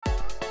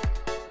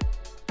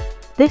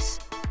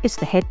This is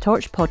the Head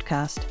Torch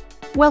podcast.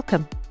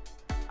 Welcome.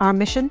 Our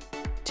mission?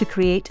 To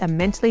create a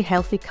mentally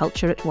healthy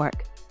culture at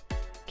work.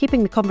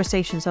 Keeping the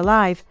conversations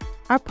alive,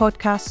 our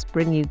podcasts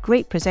bring you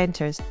great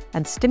presenters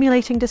and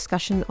stimulating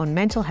discussion on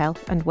mental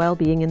health and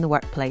well-being in the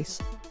workplace.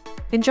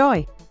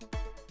 Enjoy.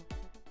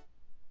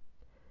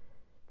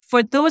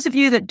 For those of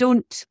you that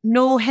don't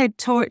know Head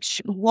Torch,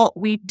 what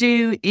we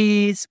do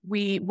is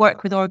we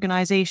work with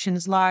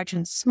organisations large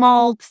and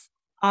small.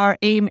 Our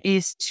aim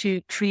is to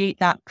create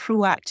that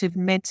proactive,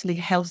 mentally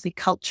healthy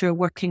culture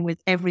working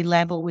with every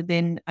level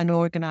within an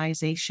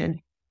organisation.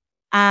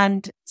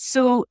 And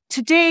so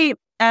today,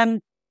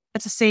 as I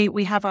say,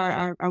 we have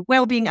our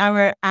wellbeing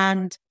hour.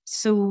 And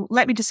so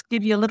let me just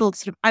give you a little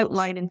sort of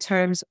outline in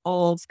terms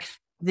of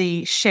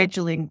the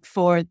scheduling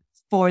for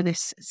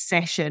this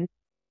session.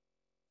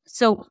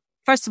 So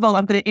first of all,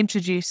 I'm going to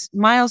introduce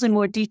Miles in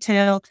more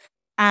detail,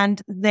 and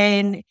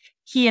then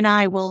he and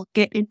I will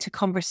get into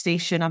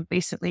conversation. I'll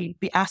basically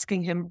be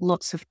asking him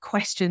lots of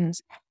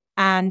questions,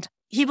 and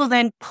he will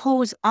then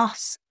pose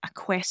us a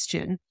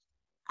question,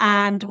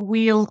 and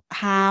we'll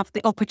have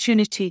the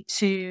opportunity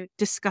to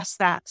discuss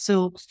that.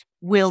 So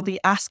we'll be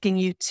asking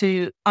you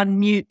to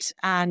unmute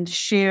and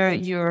share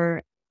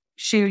your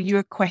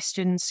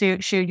questions,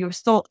 share your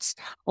thoughts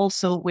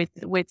also with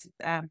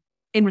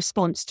in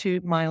response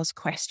to Miles'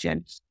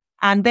 question.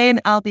 And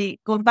then I'll be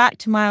going back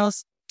to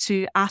Miles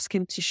to ask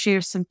him to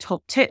share some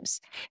top tips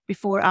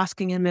before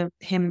asking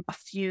him a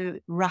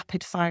few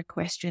rapid fire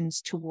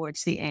questions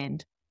towards the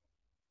end.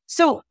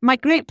 So my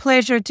great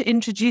pleasure to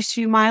introduce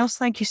you, Miles.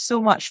 Thank you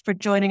so much for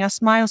joining us.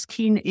 Miles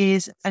Kean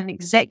is an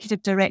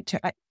executive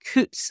director at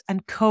Coutts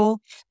Co.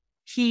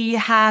 He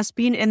has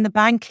been in the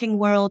banking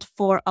world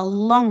for a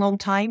long, long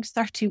time,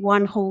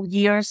 31 whole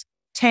years,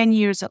 10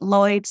 years at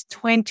Lloyd's,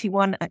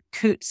 21 at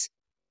Coutts.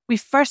 We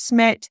first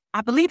met,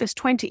 I believe it's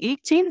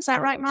 2018. Is that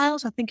right,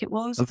 Miles? I think it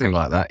was. Something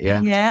like that, yeah.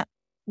 Yeah.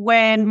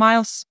 When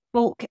Miles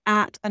spoke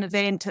at an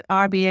event at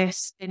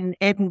RBS in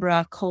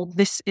Edinburgh called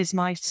This Is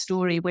My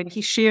Story, when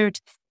he shared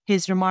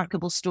his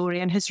remarkable story.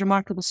 And his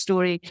remarkable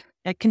story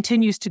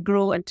continues to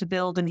grow and to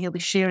build, and he'll be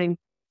sharing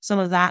some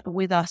of that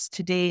with us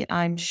today,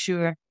 I'm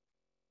sure.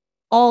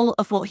 All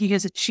of what he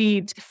has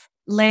achieved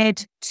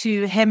led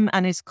to him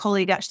and his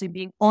colleague actually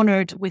being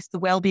honoured with the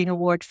Wellbeing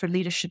Award for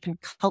Leadership and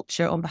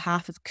Culture on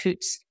behalf of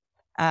Coutts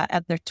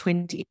at their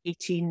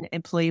 2018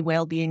 Employee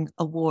Wellbeing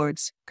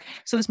Awards.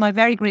 So it's my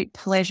very great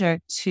pleasure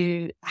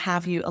to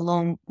have you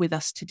along with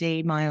us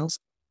today, Miles.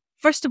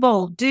 First of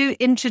all, do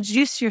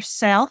introduce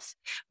yourself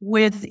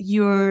with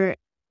your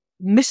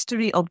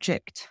mystery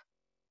object.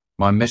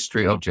 My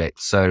mystery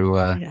object.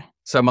 So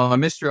my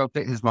mystery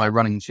object is my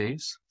running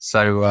shoes.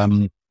 So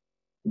I'm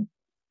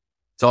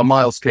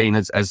Miles Kean,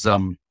 as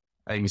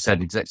Amy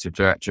said, executive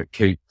director at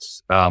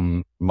Coutts.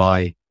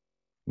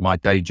 My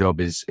day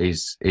job is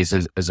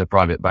as a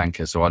private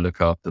banker. So I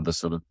look after the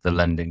sort of the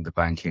lending, the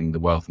banking, the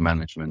wealth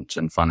management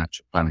and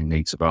financial planning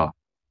needs of our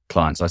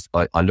clients.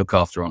 I look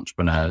after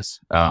entrepreneurs.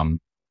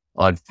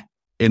 I've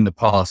in the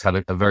past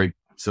had a very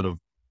sort of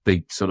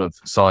big sort of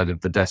side of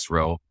the desk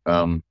role,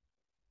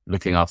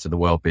 looking after the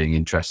wellbeing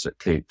interests at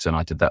Coutts. And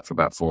I did that for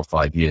about 4 or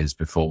 5 years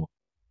before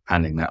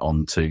handing that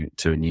on to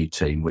a new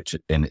team, which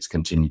then it's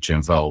continued to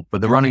evolve.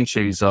 But the running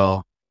shoes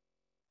are,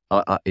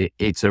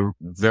 it's a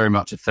very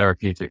much a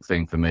therapeutic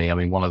thing for me. I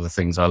mean, one of the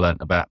things I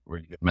learned about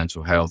really good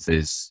mental health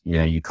is,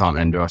 you can't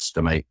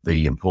underestimate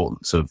the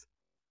importance of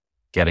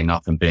getting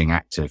up and being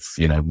active,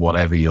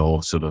 whatever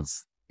your sort of,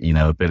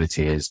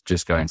 ability is,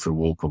 just going for a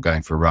walk or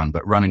going for a run.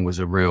 But running was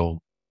a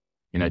real,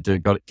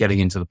 getting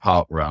into the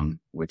park run,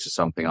 which is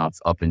something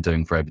I've been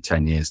doing for over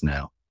 10 years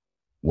now.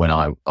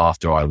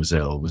 After I was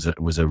ill,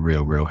 was a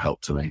real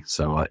help to me.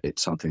 So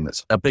it's something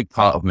that's a big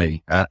part of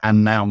me.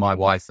 And now my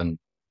wife and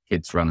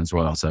kids run as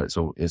well.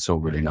 So it's all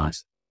really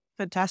nice.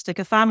 Fantastic.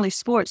 A family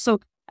sport. So,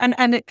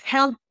 and it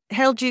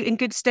held you in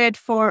good stead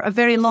for a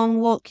very long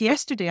walk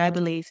yesterday, I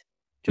believe.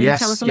 Do you want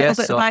to tell us a little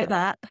bit about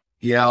that?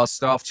 Yeah, our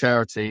staff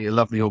charity, a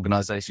lovely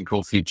organisation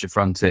called Future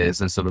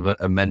Frontiers, and sort of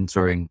a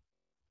mentoring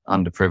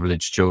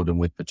underprivileged children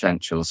with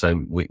potential.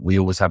 So we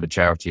always have a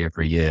charity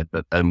every year,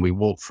 and we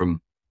walk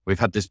we've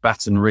had this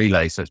baton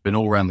relay. So it's been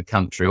all around the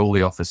country, all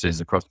the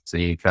offices across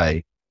the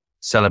UK,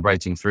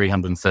 celebrating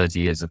 330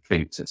 years of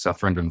Coutts. It's our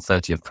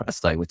 330th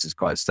birthday, which is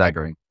quite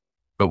staggering.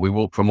 But we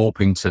walk from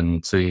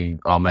Orpington to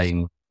our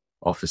main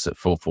office at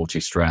 440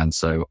 Strand.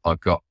 So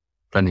I've got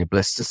plenty of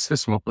blisters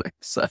this morning.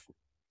 So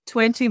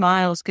 20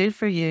 miles. Good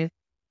for you.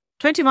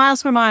 20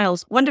 miles for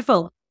Miles.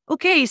 Wonderful.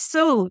 Okay.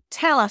 So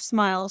tell us,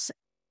 Miles,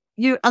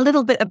 a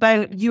little bit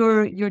about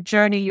your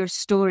journey, your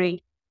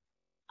story.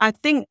 I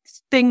think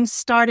things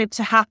started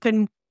to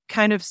happen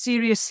kind of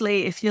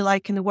seriously, if you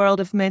like, in the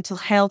world of mental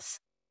health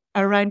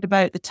around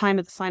about the time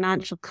of the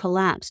financial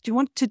collapse. Do you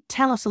want to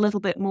tell us a little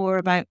bit more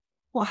about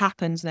what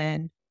happens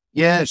then?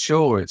 Yeah,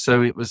 sure.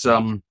 So it was,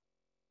 so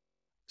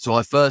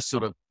I first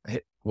sort of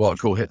hit what I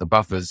call hit the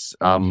buffers,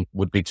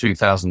 would be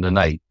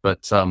 2008.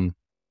 But, and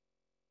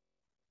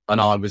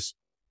I was,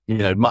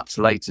 much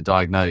later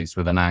diagnosed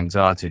with an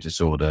anxiety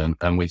disorder.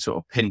 And we sort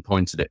of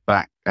pinpointed it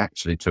back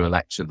actually to a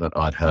lecture that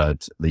I'd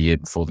heard the year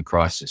before the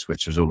crisis,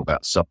 which was all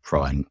about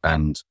subprime.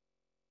 And,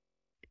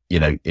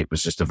 it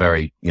was just a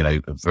very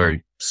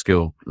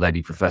skilled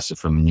lady professor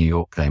from New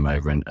York came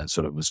over and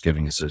sort of was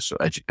giving us a sort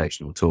of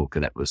educational talk.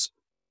 And it was,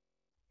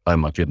 oh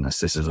my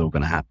goodness, this is all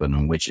going to happen,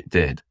 and which it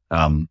did.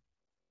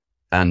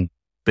 And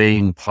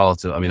being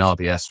part of,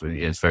 RBS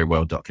is very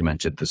well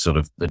documented, the sort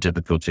of the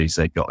difficulties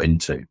they got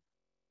into.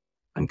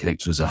 And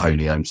Coutts was a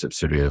wholly owned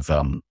subsidiary of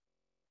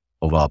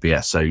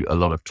RBS. So a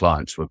lot of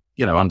clients were,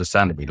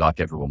 understandably, like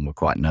everyone, were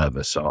quite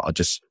nervous. So I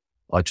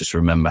just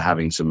remember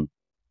having some,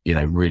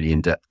 really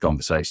in-depth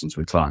conversations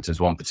with clients. There's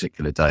one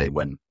particular day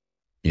when,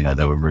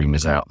 there were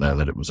rumors out there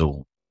that it was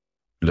all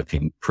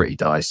looking pretty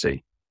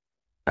dicey.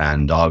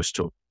 And I was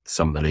talking to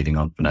some of the leading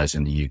entrepreneurs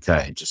in the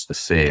UK, just the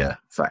fear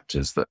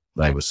factors that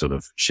they were sort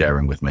of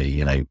sharing with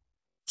me,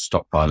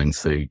 stockpiling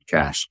food,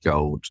 cash,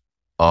 gold,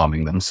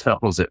 arming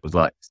themselves. It was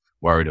like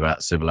worried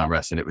about civil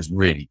unrest, and it was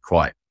really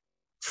quite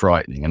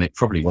frightening. And it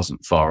probably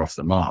wasn't far off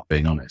the mark,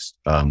 being honest.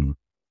 And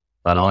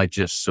I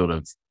just sort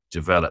of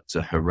developed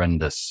a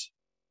horrendous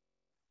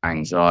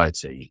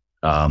anxiety.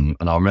 And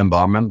I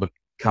remember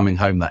coming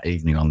home that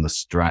evening on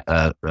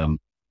the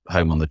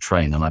home on the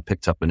train, and I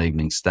picked up an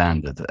Evening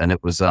Standard, and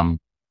it was an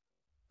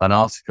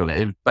article.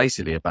 It was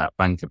basically about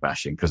banker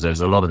bashing, because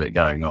there's a lot of it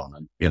going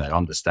on, and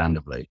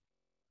understandably.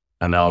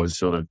 And I was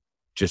sort of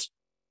just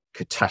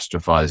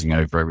catastrophizing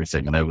over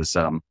everything. And there was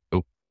I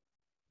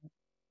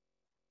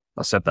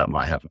said that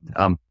might happen.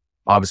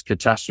 I was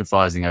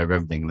catastrophizing over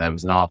everything. There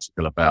was an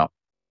article about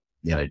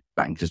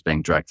bankers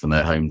being dragged from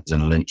their homes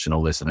in Lynch and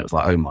all this, and it was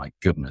like, oh my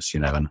goodness,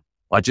 and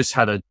I just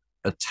had a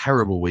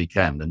terrible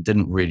weekend and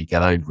didn't really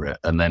get over it,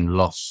 and then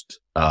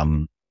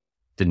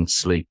didn't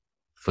sleep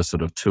for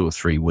sort of 2 or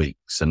 3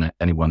 weeks. And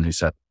anyone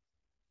who's had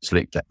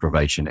sleep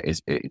deprivation,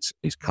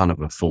 it's kind of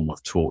a form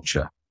of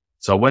torture.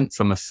 So I went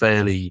from a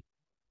fairly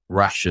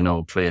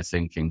rational, clear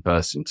thinking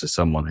person to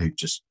someone who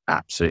just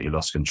absolutely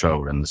lost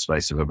control in the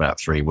space of about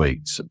 3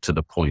 weeks, to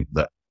the point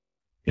that,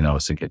 I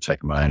was thinking of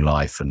taking my own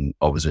life, and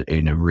I was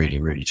in a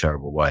really, really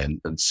terrible way.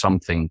 And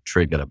something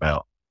triggered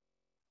about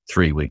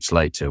 3 weeks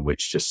later,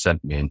 which just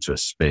sent me into a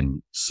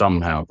spin.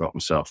 Somehow got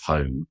myself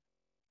home.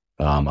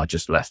 I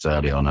just left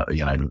early on,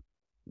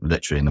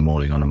 literally in the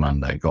morning on a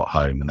Monday, got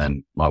home, and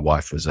then my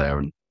wife was there,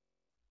 and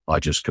I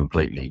just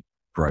completely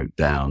broke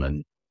down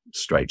and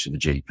straight to the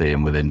GP.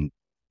 And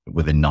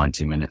within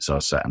 90 minutes, I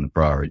was sat in the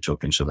Priory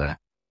talking to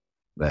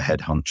their head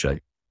honcho,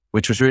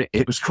 which was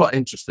it was quite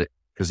interesting,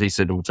 because he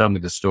said, well, tell me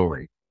the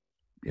story,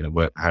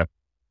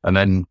 and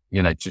then,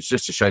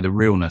 just to show the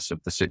realness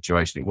of the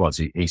situation it was,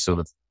 he sort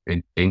of,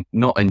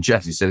 not in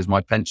jest, he said, is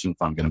my pension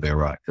fund going to be all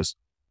right? Because,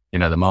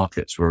 the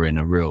markets were in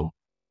a real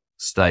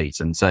state.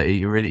 And so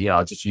he really,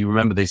 you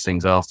remember these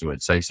things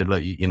afterwards. So he said,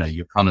 look,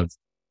 you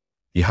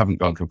haven't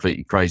gone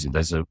completely crazy.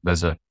 There's a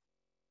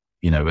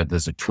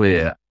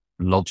clear,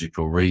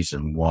 logical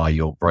reason why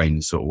your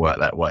brain sort of worked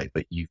that way,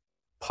 but you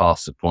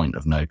passed the point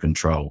of no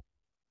control.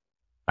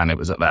 And it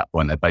was at that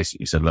point they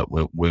basically said, look,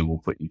 we will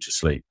put you to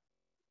sleep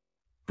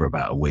for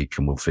about a week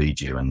and we'll feed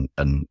you.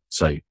 And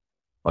so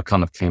I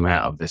kind of came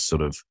out of this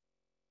sort of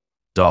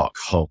dark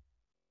hole,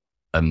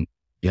 and,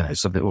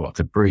 something, I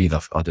could breathe.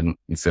 I didn't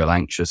feel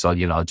anxious.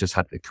 I just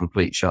had a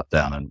complete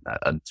shutdown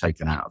and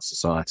taken out of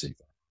society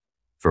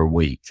for a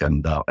week.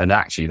 And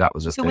actually that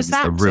was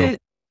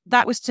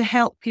that was to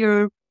help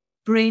your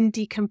brain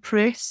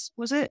decompress,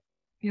 was it?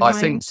 I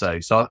think so.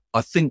 So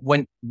I think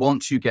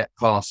once you get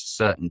past a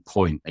certain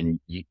point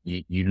and you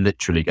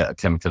literally get a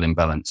chemical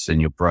imbalance in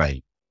your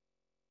brain,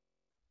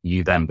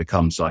 you then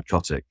become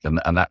psychotic. And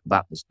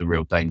that was the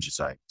real danger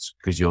zone,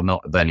 because you're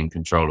not then in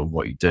control of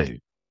what you do.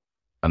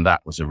 And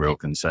that was a real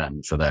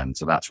concern for them.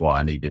 So that's why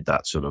I needed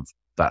that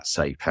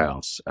safe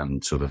house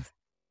and sort of.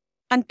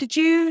 And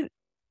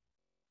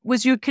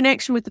was your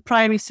connection with the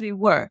Priory through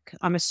work,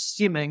 I'm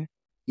assuming?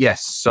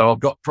 Yes. So I've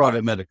got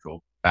private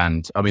medical.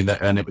 And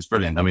and it was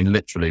brilliant.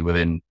 Literally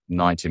within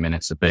 90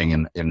 minutes of being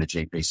in the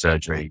GP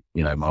surgery,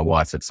 my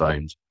wife had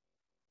phoned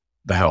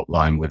the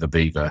helpline with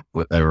Aviva,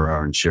 they were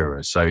our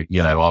insurers. So,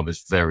 I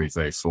was very,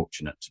 very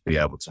fortunate to be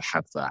able to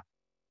have that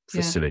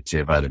facility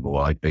available.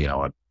 I'd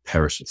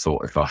perish the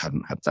thought if I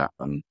hadn't had that.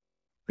 And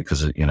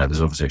because,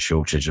 there's obviously a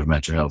shortage of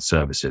mental health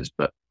services,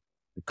 but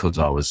because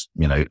I was,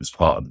 it was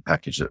part of the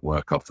package that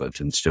work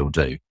offered and still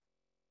do,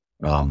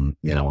 I'm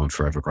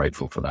forever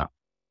grateful for that.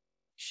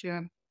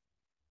 Sure.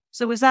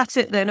 So was that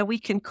it then? A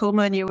week in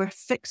coma and you were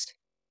fixed?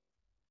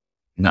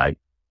 No.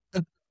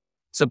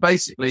 So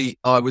basically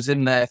I was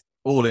in there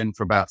all in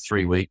for about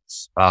 3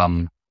 weeks.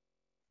 I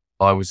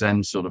was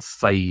then sort of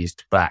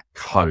phased back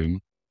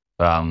home,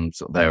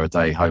 sort of there a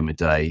day, home a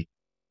day.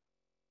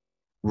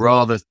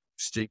 Rather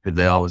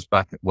stupidly, I was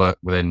back at work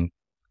within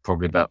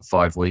probably about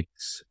 5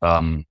 weeks.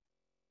 And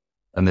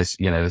this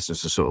was a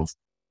sort of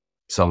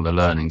some of the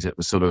learnings. It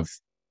was sort of,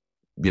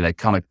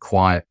 kind of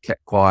quiet,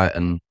 kept quiet,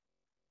 and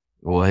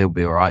well, he'll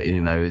be all right.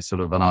 It's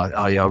sort of, and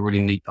I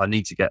really I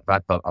need to get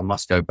back. I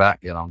must go back.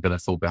 I'm going to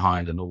fall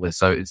behind and all this.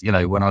 So it's,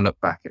 when I look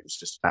back, it was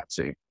just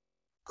absolute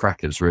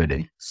crackers,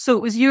 really. So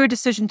it was your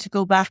decision to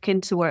go back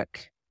into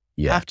work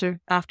after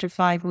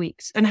 5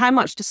 weeks. And how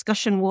much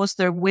discussion was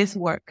there with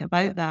work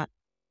about that?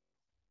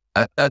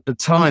 At the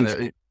time,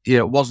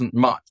 it wasn't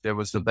much. There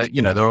was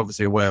they're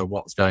obviously aware of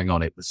what's going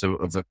on. It was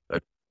sort of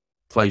a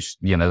place,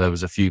 there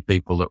was a few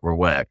people that were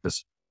aware,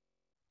 because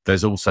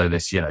there's also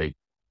this,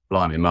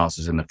 blimey,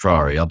 Masters in the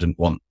Ferrari. I didn't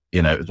want,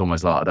 it was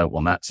almost like I don't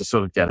want that to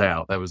sort of get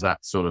out. There was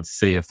that sort of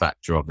fear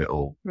factor of it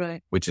all,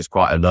 right? Which is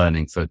quite a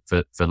learning for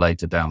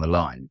later down the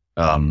line.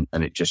 And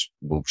it just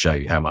will show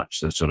you how much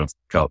the sort of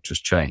culture's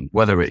changed.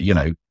 Whether it,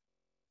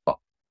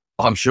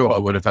 I'm sure I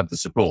would have had the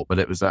support, but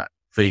it was that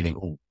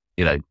feeling,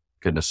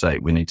 goodness sake,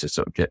 we need to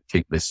sort of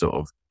keep this sort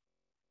of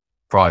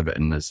private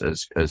and as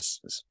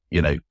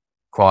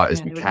quiet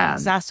as we can.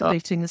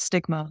 Exacerbating the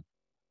stigma.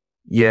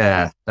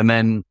 Yeah.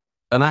 And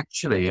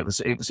actually it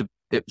was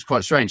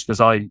quite strange,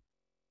 because I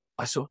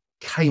sort of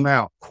came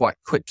out quite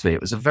quickly.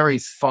 It was a very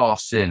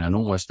fast in and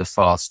almost a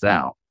fast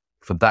out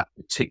for that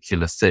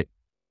particular thing.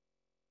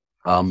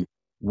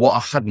 What I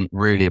hadn't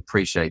really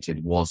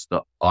appreciated was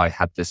that I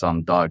had this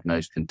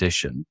undiagnosed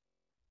condition,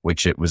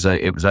 which it was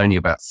only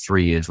about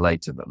 3 years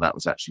later that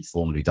was actually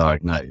formally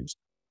diagnosed.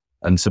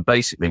 And so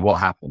basically what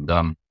happened,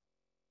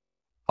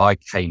 I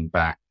came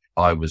back,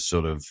 I was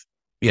sort of,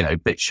 a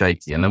bit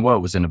shaky, and the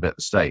world was in a bit of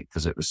a state,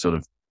 because it was sort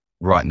of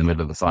right in the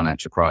middle of the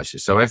financial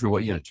crisis. So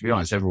everyone, to be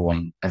honest,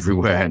 everyone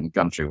everywhere in the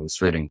country was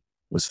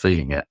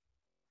feeling it.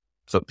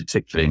 So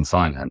particularly in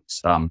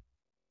finance. And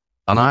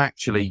I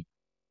actually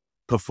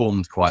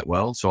performed quite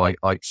well. So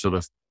I sort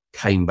of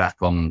came back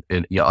on,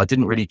 I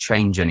didn't really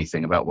change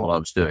anything about what I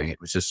was doing. It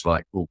was just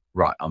like, oh,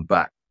 right, I'm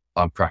back.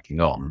 I'm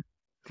cracking on.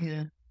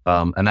 Yeah.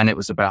 And then it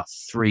was about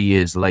 3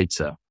 years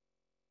later,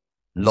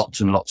 lots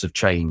and lots of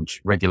change,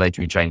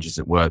 regulatory changes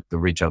at work, the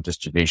retail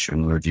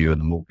distribution review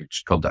and the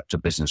mortgage conduct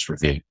of business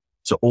review.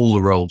 So all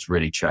the roles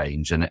really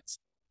change, and it's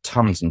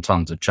tons and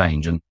tons of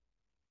change. And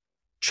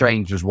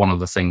change was one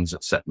of the things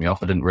that set me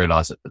off. I didn't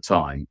realize at the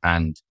time.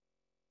 And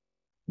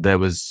there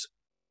was,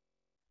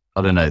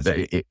 I don't know,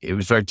 it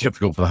was very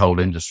difficult for the whole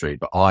industry,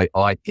 but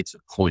I hit a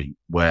point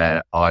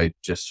where I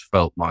just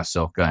felt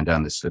myself going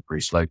down this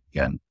slippery slope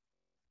again.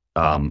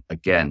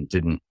 Again,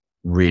 didn't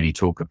really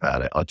talk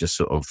about it. I just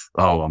sort of,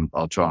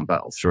 I'll try and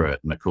battle through it.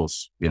 And of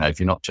course, if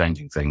you're not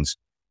changing things,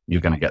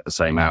 you're going to get the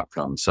same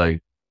outcome. So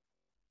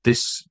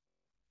this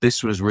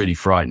was really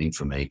frightening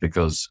for me,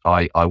 because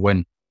I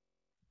went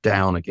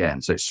down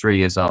again. So it's 3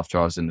 years after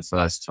I was in the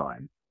first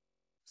time.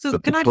 So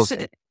can I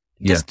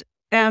just,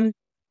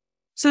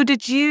 so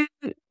did you,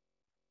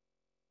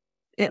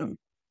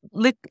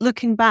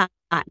 looking back,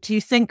 do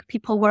you think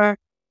people were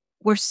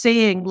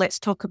saying, let's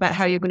talk about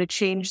how you're going to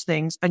change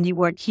things, and you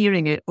weren't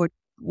hearing it, or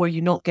were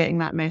you not getting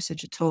that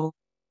message at all?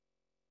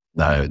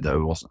 No,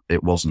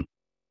 it wasn't.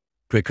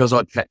 Because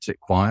I'd kept it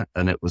quiet,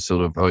 and it was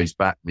sort of, he's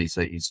back,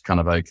 he's kind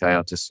of okay.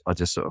 I just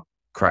sort of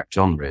cracked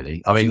on,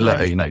 really. I mean,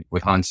 look,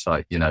 with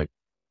hindsight,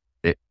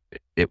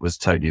 it was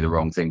totally the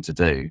wrong thing to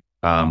do.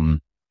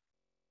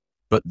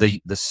 But the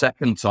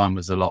second time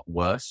was a lot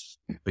worse,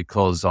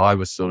 because I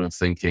was sort of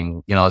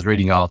thinking, I was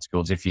reading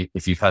articles, if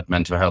you've had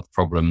mental health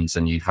problems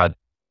and you've had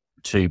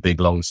 2 big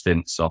long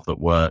stints off at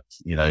work,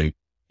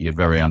 you're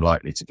very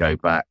unlikely to go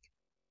back.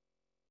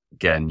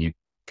 Again, you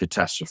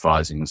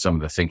catastrophizing some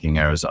of the thinking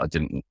errors that I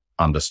didn't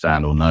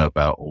understand or know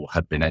about or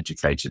had been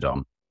educated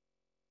on.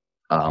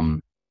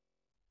 And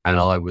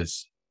I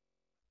was,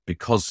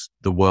 because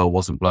the world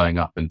wasn't blowing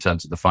up in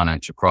terms of the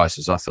financial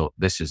crisis, I thought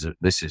this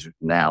is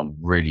now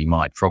really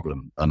my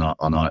problem, and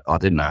I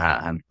didn't know how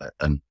to handle it,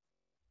 and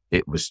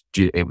it was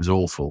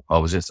awful. I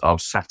was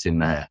sat in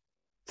there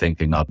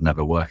thinking I'd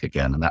never work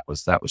again, and that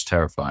was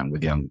terrifying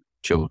with young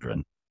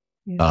children.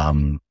 Yeah.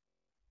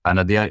 And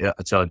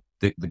the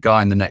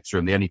guy in the next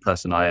room, the only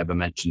person I ever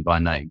mentioned by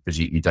name, because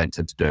you don't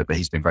tend to do it, but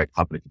he's been very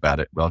public about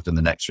it. Well, I was in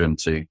the next room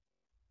to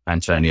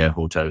Antonio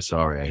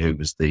Horta-Osorio, who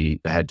was the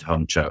head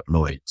honcho at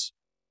Lloyd's.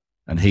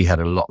 And he had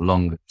a lot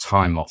longer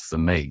time off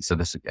than me. So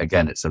this,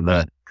 again, it's a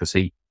learn, because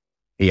he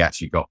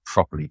actually got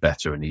properly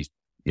better, and he's,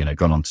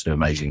 gone on to do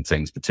amazing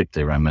things,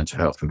 particularly around mental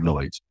health with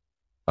Lloyd's.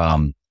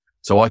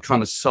 So I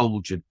kind of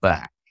soldiered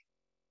back.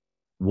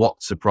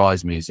 What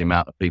surprised me is the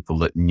amount of people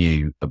that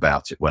knew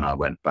about it when I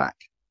went back.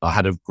 I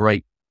had a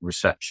great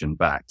reception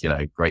back,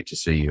 great to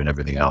see you and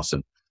everything else.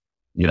 And,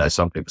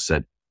 some people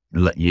said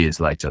years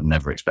later,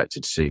 never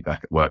expected to see you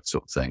back at work,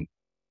 sort of thing.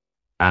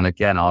 And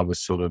again, I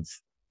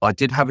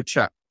did have a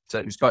chat. So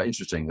it was quite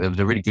interesting. There was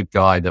a really good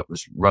guy that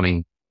was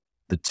running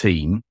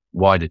the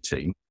wider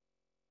team.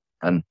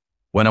 And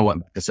when I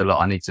went back, I said, look,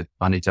 I need to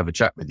have a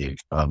chat with you.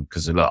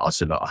 Because I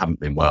said, look, I haven't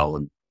been well.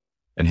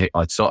 And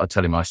I started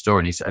telling my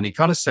story, and he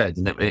kind of said,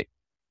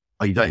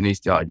 you don't need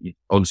to,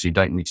 honestly, you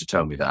don't need to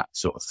tell me that,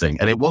 sort of thing.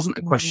 And it wasn't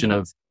a question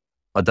of,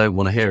 I don't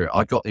want to hear it.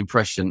 I got the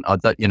impression,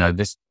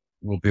 this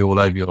will be all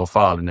over your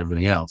file and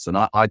everything else. And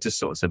I just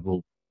sort of said,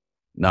 well,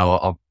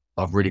 no,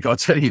 I've really got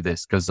to tell you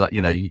this, because,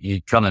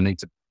 you kind of need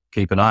to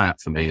keep an eye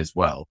out for me as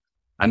well.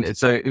 And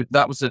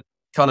that was a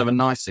kind of a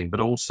nice thing, but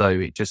also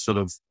it just sort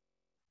of,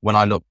 when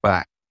I look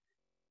back,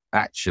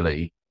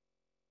 actually,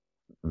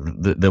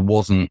 there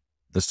wasn't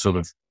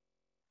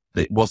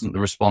it wasn't the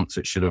response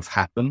that should have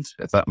happened,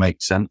 if that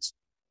makes sense.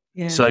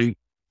 Yeah. So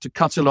to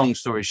cut a long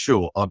story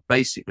short, I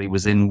basically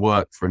was in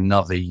work for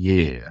another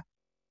year.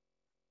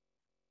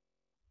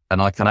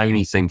 And I can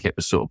only think it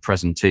was sort of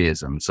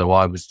presenteeism. So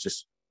I was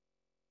just,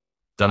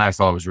 don't know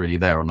if I was really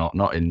there or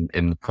not in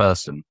the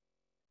person.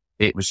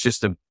 It was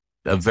just a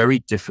very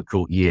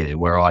difficult year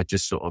where I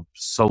just sort of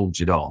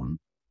soldiered on.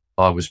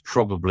 I was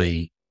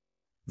probably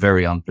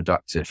very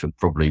unproductive and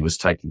probably was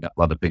taking up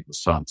other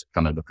people's time to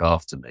kind of look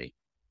after me.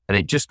 And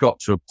it just got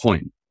to a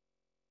point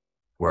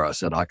where I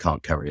said, I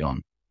can't carry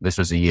on. This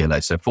was a year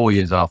later. So 4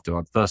 years after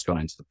I'd first gone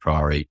into the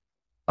Priory,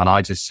 and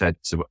I just said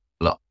to,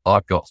 look,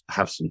 I've got to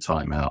have some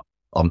time out.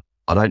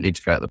 I don't need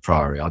to go to the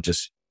Priory. I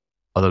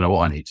don't know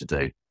what I need to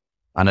do.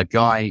 And a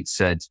guy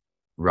said,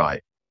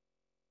 right,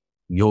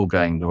 you're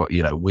going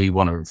to, we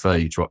want to refer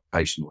you to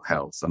occupational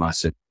health. And I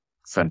said,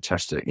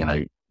 fantastic.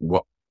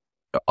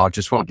 I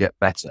just want to get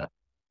better.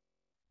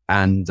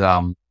 And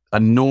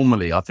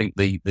normally I think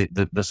the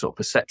sort of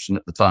perception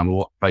at the time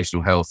of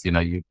occupational health,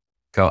 you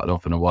carted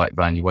off in a white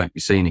van, you won't be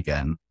seen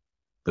again.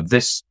 But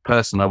this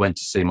person I went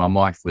to see, my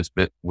wife was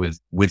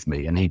with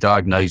me, and he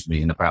diagnosed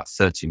me in about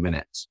 30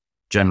 minutes,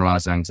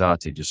 generalized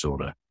anxiety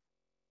disorder.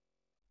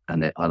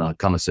 And I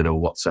kind of said, oh,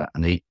 what's that?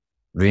 And the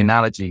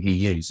analogy he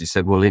used, he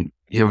said, well, you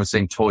ever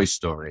seen Toy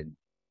Story?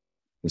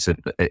 He said,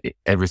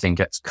 everything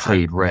gets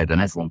code red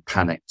and everyone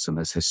panics and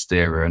there's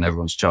hysteria and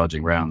everyone's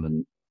charging around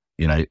and,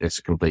 it's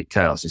a complete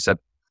chaos. He said,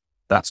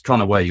 that's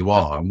kind of where you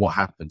are. And what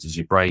happens is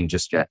your brain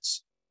just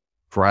gets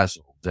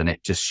frazzled and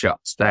it just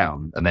shuts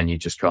down and then you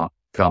just can't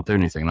do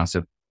anything. And I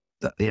said,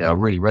 I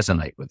really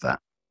resonate with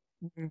that.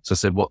 Mm-hmm. So I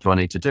said, what do I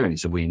need to do? And he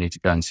said, well, you need to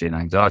go and see an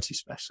anxiety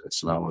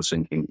specialist. And I was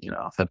thinking,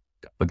 I've had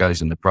a couple of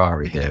goes in the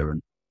Priory here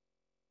and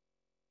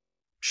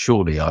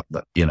surely,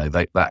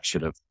 that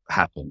should have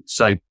happened.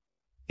 So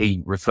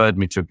he referred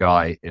me to a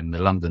guy in the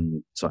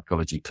London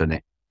psychology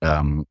clinic,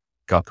 a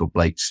guy called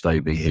Blake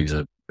Stobie, who's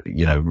a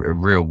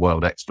real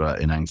world expert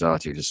in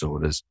anxiety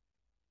disorders.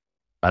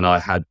 And I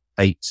had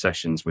 8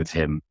 sessions with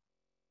him,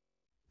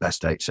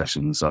 best 8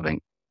 sessions, I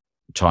think,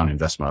 time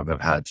investment I've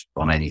ever had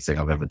on anything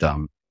I've ever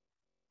done.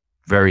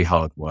 Very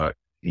hard work.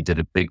 He did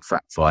a big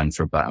fact find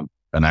for about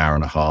an hour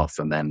and a half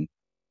and then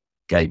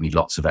gave me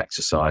lots of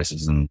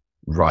exercises and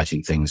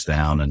writing things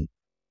down and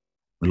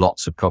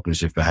lots of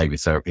cognitive behavior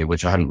therapy,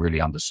 which I hadn't really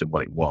understood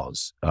what it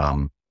was.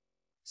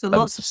 So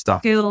lots of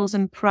stuff, skills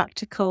and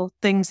practical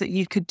things that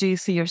you could do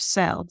for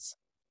yourselves.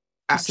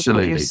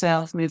 Absolutely. To support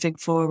yourself moving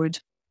forward.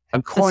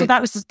 And so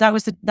that was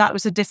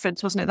the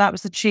difference, wasn't it? That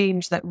was the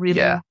change that really.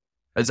 Yeah,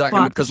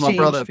 exactly. Because my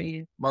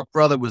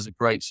brother was a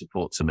great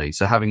support to me.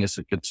 So having a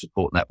good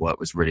support network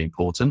was really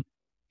important.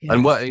 Yeah.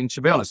 And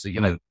to be honest,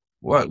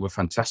 work were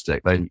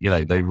fantastic. They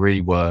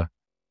really were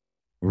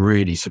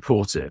really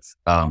supportive.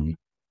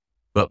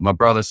 But my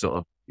brother sort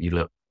of,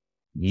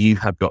 you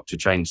have got to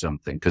change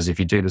something because if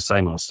you do the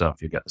same old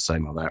stuff, you get the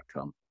same old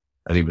outcome.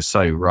 And he was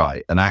so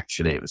right. And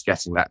actually it was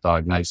getting that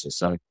diagnosis.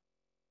 So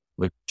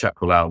the chap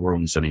called Al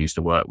Rawlinson I used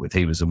to work with,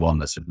 he was the one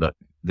that said, look,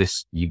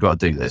 you got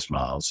to do this,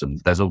 Miles. And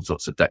there's all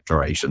sorts of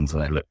declarations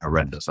and they look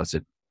horrendous. I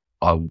said,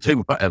 I will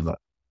do whatever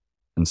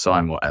and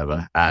sign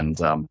whatever. And,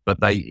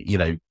 but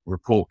they,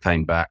 report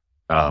came back.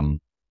 And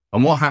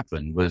what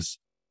happened was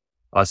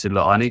I said,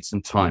 look, I need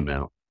some time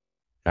out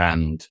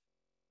and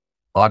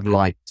I'd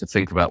like to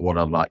think about what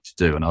I'd like to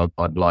do. And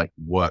I'd like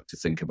work to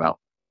think about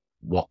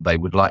what they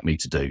would like me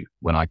to do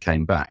when I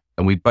came back.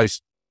 And we both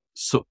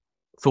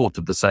thought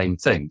of the same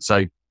thing.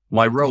 So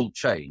my role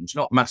changed,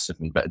 not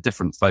massively, but a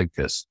different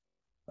focus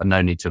and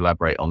no need to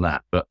elaborate on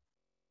that. But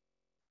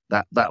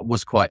that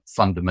was quite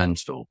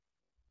fundamental.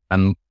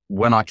 And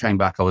when I came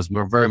back, I was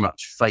very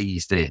much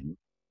phased in.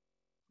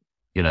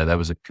 There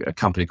was a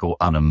company called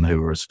Unum who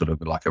were sort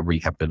of like a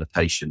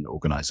rehabilitation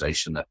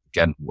organization that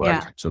again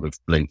worked sort of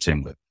linked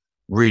in with.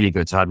 Really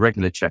good. So I had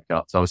regular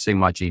checkups. I was seeing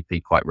my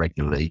GP quite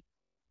regularly.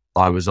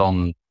 I was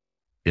on,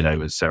 a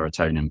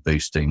serotonin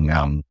boosting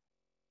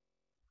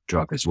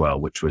drug as well,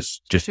 which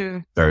was just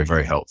very,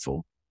 very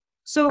helpful.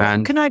 So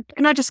can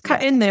I just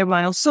cut in there,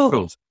 Miles?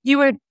 So you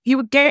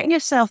were getting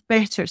yourself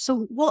better.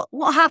 So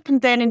what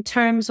happened then in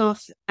terms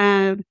of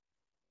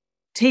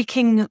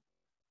taking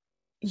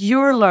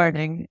your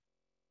learning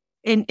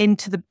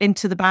into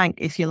the bank,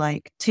 if you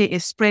like,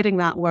 spreading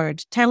that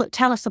word?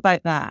 Tell us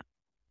about that.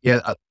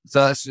 Yeah,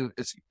 so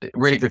it's a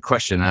really good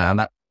question, and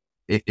that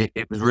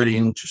it was really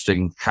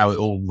interesting how it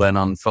all then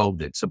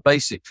unfolded. So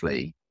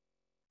basically,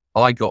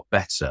 I got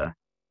better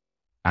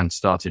and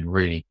started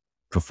really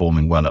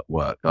performing well at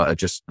work.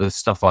 The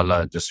stuff I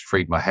learned just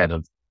freed my head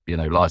of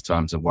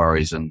lifetimes of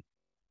worries and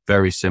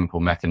very simple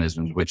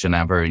mechanisms which are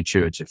now very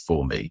intuitive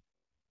for me.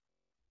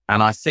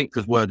 And I think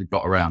because word had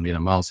got around,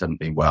 Miles hadn't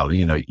been well.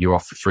 You're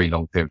off for 3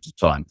 long periods of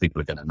time,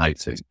 people are going to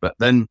notice. But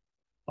then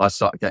I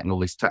started getting all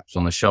these taps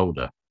on the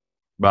shoulder.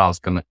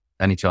 Miles,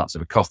 any chance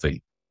of a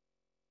coffee?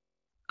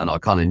 And I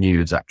kind of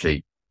knew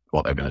exactly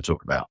what they were going to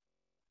talk about.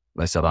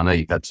 They said, I know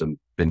you've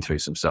been through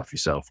some stuff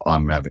yourself.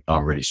 I'm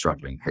really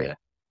struggling here.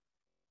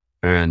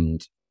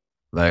 And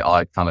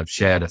I kind of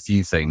shared a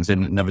few things,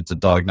 and never to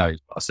diagnose.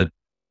 I said,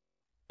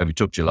 have you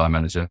talked to your line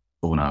manager?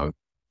 Oh no,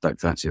 don't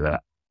fancy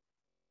that.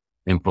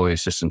 Employee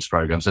assistance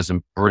programs. There's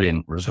some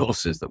brilliant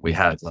resources that we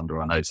had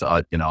under our notes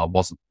that I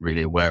wasn't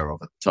really aware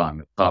of at the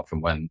time, apart from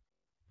when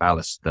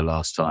Alice, the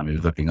last time who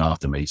was looking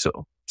after me, sort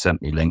of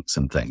sent me links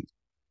and things.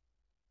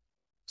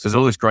 So there's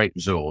all this great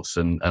resource,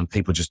 and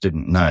people just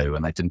didn't know,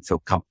 and they didn't feel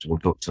comfortable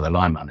to talk to their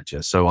line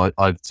manager. So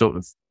I sort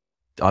of,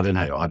 I don't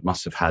know, I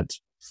must have had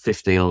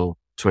 50 or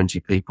 20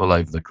 people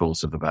over the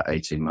course of about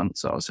 18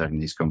 months that I was having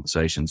these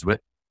conversations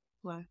with.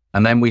 Wow.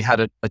 And then we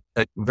had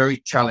a very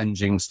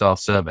challenging staff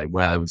survey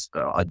where I was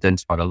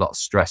identified a lot of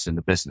stress in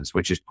the business,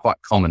 which is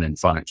quite common in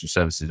financial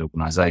services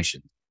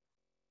organizations.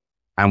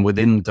 And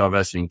within the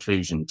diversity and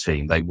inclusion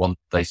team,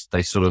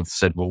 they sort of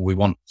said, well, we're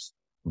going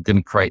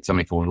to create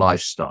something called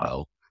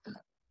lifestyle.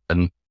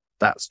 And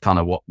that's kind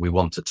of what we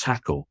want to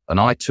tackle. And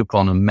I took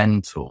on a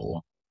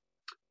mentor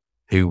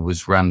who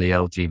ran the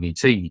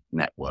LGBT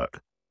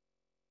network.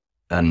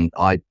 And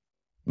I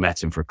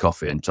met him for a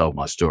coffee and told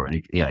my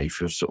story. And he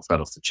sort of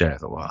fell off the chair. I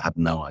thought, well, I had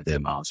no idea,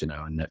 Miles,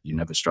 and you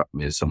never struck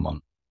me as someone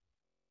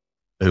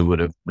who would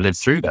have lived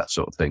through that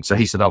sort of thing. So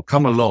he said, I'll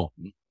come along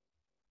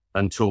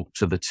and talk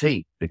to the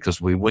team because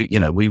we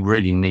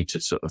really need to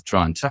sort of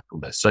try and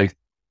tackle this. So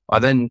I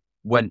then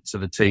went to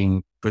the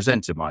team,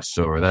 presented my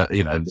story, that,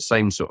 the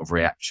same sort of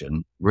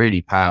reaction,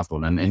 really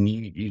powerful. And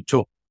you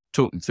talk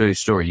through the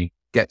story, you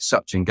get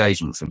such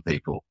engagement from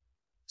people.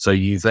 So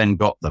you've then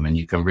got them and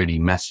you can really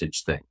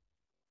message things.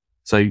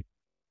 So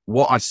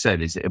what I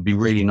said is it'd be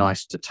really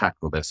nice to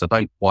tackle this. I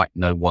don't quite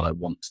know what I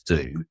want to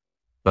do,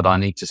 but I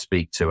need to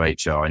speak to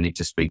HR. I need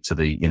to speak to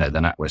the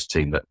NatWest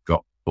team that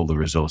got all the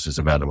resources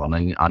available.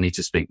 And I need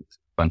to speak to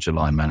a bunch of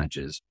line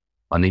managers.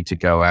 I need to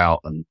go out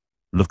and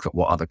look at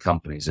what other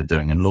companies are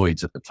doing. And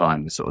Lloyd's at the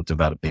time was sort of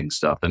developing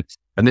stuff.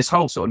 And this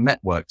whole sort of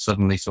network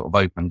suddenly sort of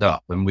opened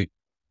up. And we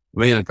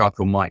and a guy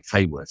called Mike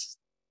Hayworth,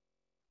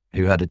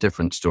 who had a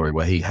different story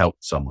where he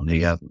helped someone.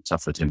 He hadn't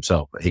suffered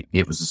himself, but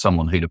it was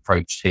someone who'd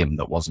approached him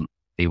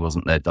he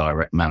wasn't their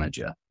direct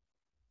manager.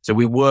 So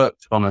we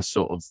worked on a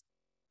sort of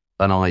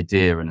an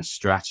idea and a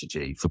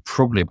strategy for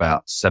probably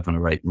about 7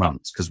 or 8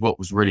 months. Because what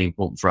was really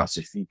important for us,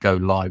 if you go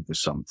live with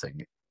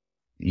something,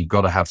 you've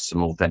got to have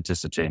some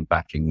authenticity and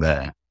backing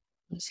there.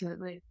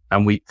 Absolutely.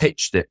 And we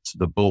pitched it to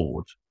the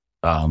board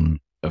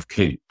of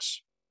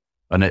Coutts.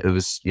 And it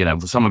was,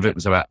 some of it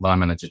was about line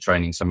manager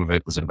training. Some of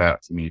it was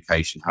about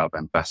communication hub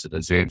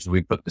ambassadors.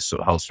 We put this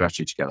sort of whole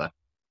strategy together.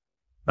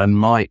 And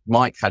Mike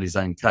had his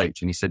own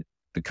coach, and he said,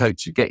 the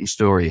coach should get your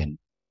story in.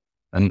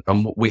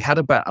 And we had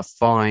about a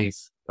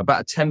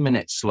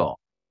 10-minute slot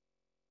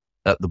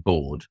at the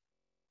board.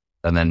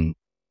 And then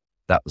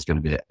that was going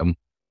to be it. And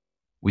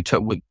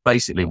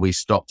we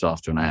stopped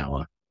after an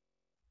hour.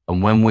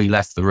 And when we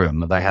left the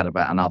room, they had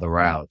about another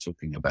hour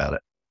talking about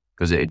it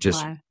because it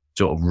just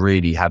sort of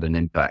really had an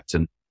impact.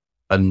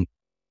 And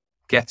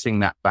getting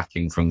that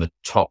backing from the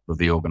top of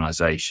the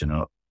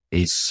organization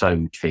is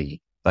so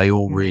key. They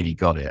all really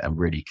got it and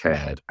really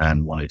cared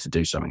and wanted to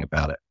do something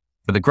about it.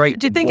 But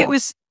do you think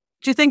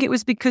it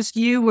was because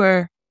you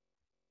were,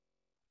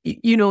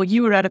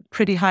 you were at a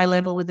pretty high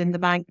level within the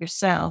bank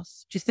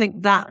yourself? Do you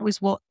think that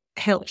was what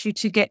helped you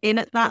to get in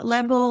at that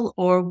level,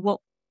 or what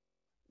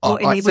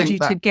enabled you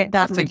to get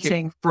that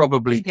meeting? It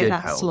probably did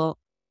help. Slot?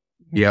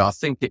 Yeah, I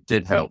think it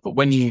did help. But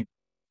when you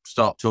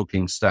start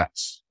talking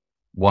stats,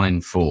 1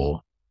 in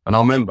 4, and I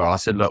remember I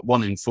said, look,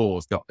 1 in 4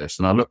 has got this.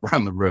 And I looked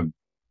around the room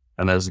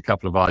and there was a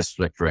couple of eyes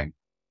flickering.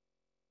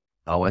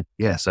 I went,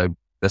 yeah, so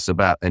that's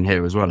about in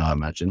here as well, I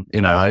imagine.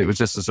 It was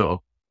just a sort of,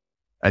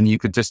 and you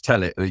could just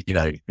tell it,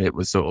 it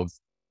was sort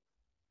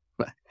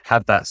of,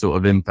 had that sort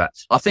of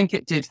impact. I think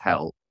it did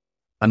help.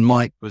 And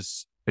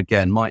Mike's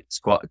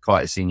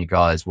quite a senior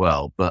guy as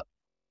well, but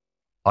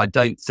I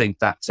don't think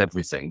that's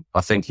everything.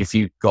 I think if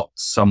you've got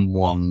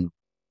someone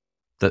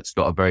that's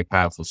got a very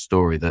powerful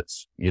story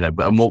that's,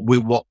 and what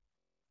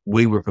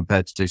we were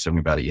prepared to do something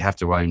about it, you have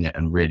to own it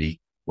and really,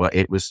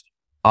 it was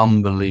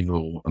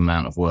unbelievable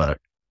amount of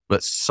work,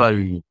 but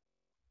so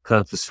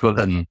purposeful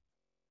and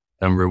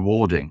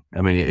rewarding.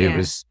 I mean, it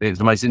was the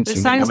most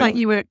interesting. It sounds like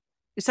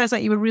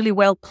you were really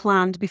well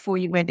planned before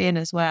you went in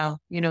as well.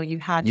 You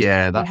had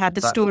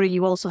the story.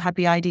 You also had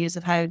the ideas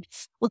of how.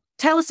 Well,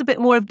 tell us a bit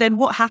more of then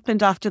what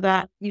happened after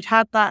that. You'd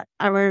had that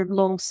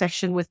hour-long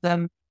session with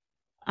them.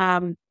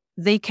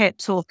 They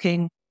kept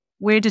talking.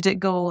 Where did it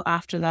go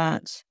after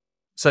that?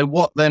 So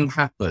what then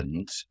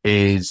happened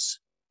is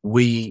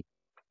we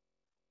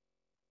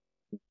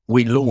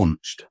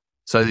launched.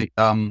 So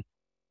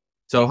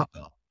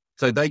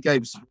they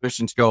gave us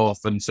permission to go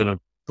off and sort of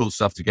pull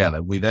stuff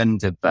together. We then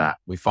did that.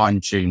 We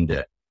fine-tuned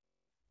it.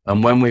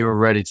 And when we were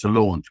ready to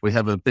launch, we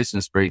have a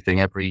business briefing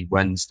every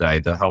Wednesday.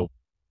 The whole,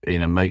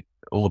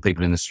 all the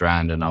people in the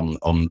Strand and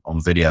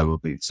on video will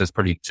be, so there's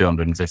probably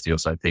 250 or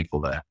so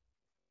people there.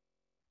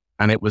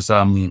 And it was,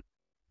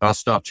 our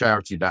staff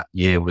charity that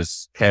year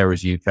was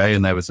Carers UK,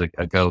 and there was a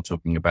girl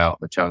talking about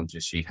the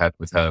challenges she had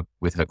with her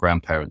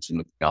grandparents and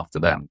looking after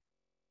them.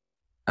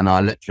 And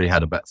I literally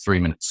had about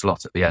 3-minute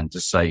slot at the end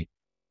to say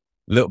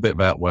a little bit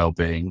about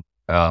wellbeing.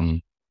 I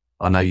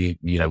know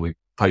we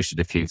posted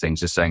a few things,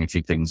 just saying a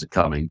few things are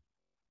coming.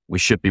 We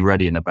should be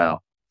ready in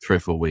about 3 or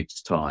 4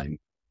 weeks' time.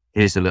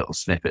 Here's a little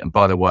snippet. And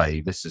by the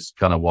way, this is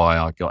kind of why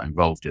I got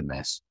involved in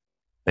this.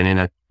 And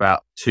in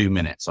about 2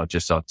 minutes, I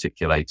just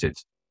articulated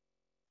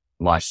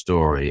my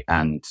story.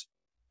 And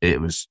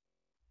it was,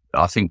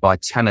 I think by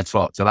 10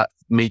 o'clock, so that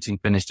meeting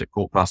finished at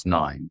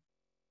 9:15.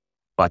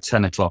 By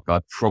 10 o'clock,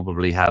 I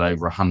probably had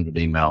over 100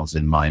 emails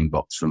in my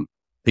inbox from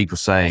people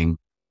saying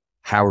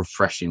how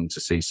refreshing to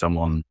see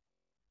someone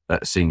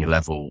at a senior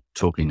level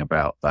talking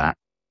about that.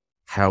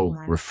 How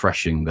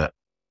refreshing that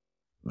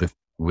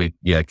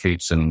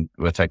Coutts and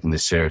we're taking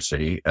this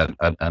seriously,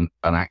 and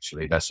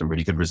actually there's some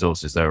really good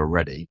resources there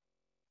already.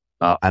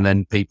 And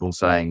then people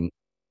saying,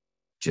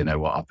 do you know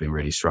what? I've been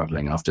really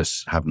struggling. I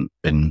just haven't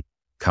been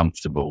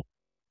comfortable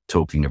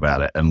talking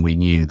about it. And we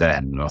knew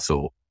then, and I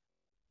thought,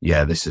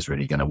 yeah, this is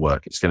really going to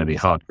work. It's going to be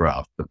hard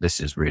graft, but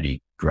this is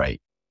really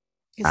great.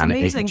 It's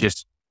amazing.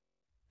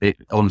 It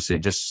honestly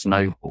just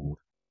snowballed.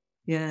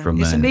 Yeah.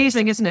 It's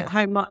amazing, isn't it?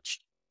 How much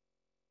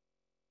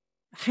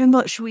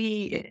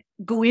we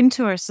go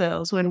into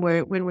ourselves when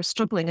we're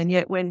struggling. And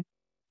yet when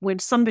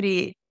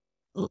somebody,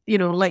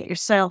 like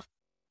yourself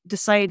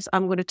decides,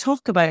 I'm going to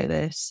talk about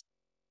this,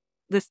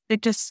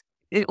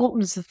 it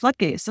opens the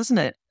floodgates, doesn't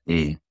it?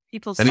 Yeah.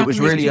 People, and it was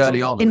really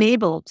early on.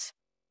 Enabled.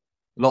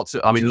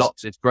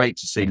 It's great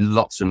to see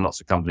lots and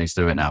lots of companies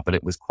do it now, but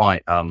it was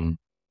quite, I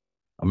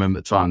remember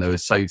at the time there were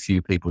so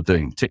few people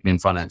doing, particularly in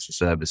financial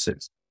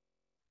services.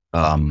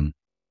 But,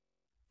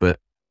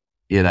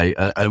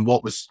 and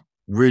what was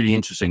really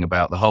interesting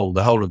about the whole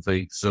of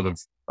the sort of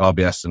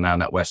RBS and now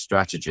NatWest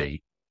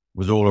strategy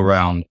was all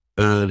around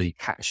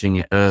catching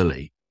it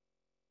early,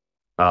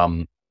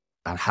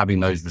 and having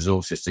those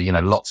resources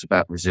to, lots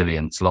about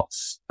resilience,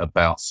 lots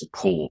about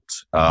support,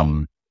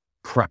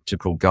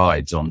 practical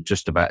guides on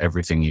just about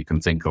everything you can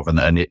think of.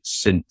 And it's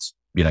since,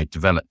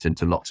 developed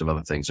into lots of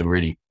other things and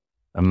really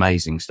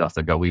amazing stuff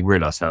that we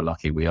realize how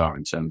lucky we are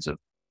in terms of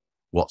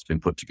what's been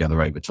put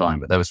together over time.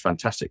 But there was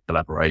fantastic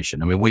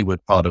collaboration. I mean, we were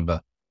part of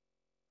like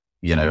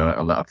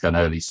an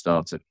early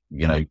start of,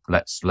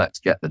 let's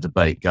get the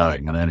debate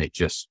going. And then it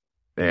just,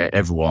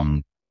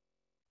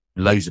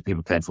 loads of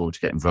people came forward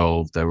to get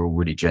involved. They were all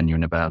really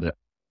genuine about it.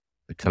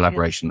 The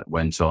collaboration that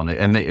went on,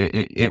 and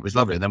it was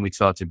lovely. And then me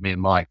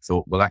and Mike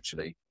thought, well,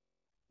 actually,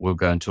 we'll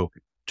go and talk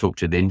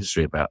to the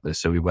industry about this.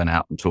 So we went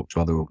out and talked to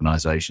other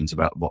organizations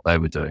about what they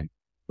were doing.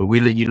 But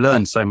you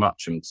learn so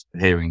much from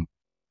hearing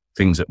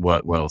things that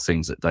work well,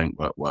 things that don't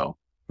work well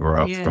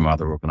from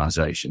other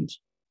organizations.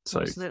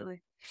 So,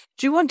 absolutely.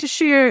 Do you want to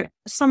share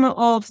some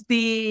of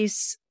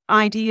these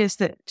ideas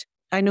that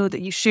I know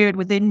that you shared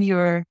within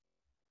the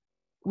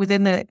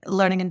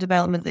learning and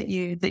development that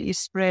you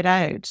spread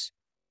out?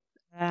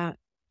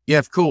 Yeah,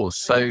 of course.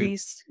 So,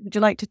 would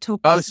you like to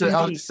talk?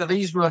 So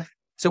these were.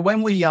 So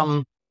when we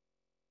one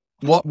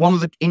of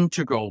the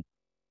integral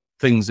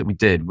things that we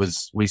did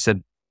was we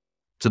said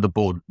to the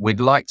board, we'd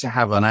like to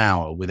have an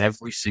hour with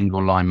every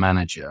single line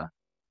manager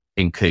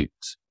in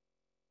Coutts,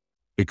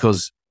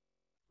 because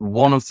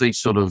one of the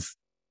sort of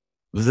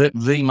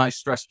the most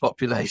stressed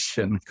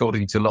population,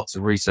 according to lots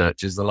of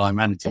research, is the line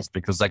managers,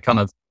 because they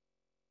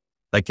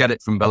get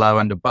it from below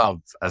and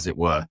above, as it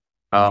were.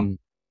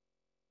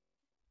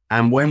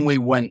 And when we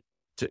went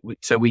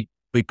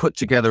we put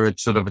together a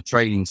sort of a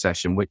training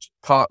session, which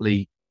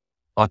partly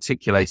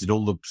articulated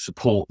all the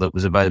support that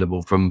was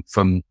available from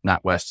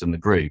NatWest and the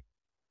group,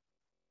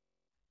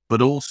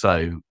 but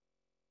also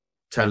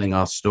telling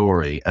our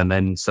story and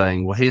then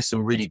saying, well, here's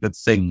some really good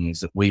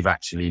things that we've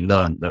actually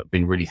learned that have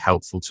been really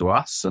helpful to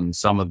us. And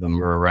some of them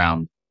were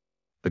around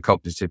the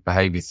cognitive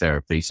behavior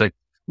therapy. So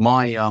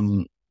my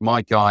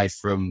guy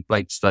from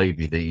Blake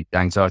Stovey, the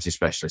anxiety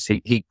specialist,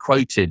 he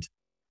quoted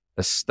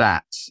a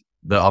stat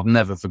that I've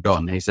never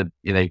forgotten. He said,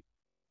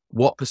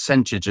 what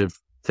percentage of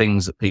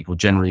things that people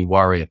generally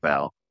worry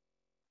about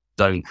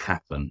don't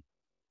happen?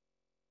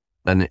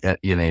 And, and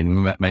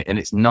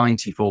it's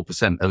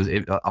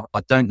 94%.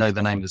 I don't know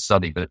the name of the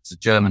study, but it's a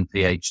German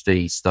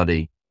PhD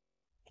study.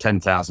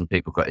 10,000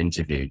 people got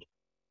interviewed.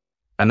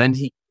 And then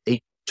he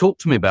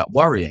talked to me about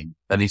worrying.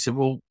 And he said,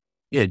 well,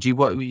 what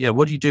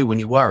do you do when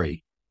you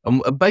worry?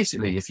 And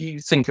basically, if you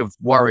think of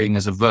worrying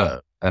as a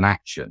verb, an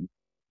action,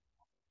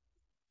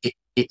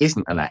 it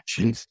isn't an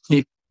action.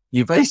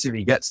 You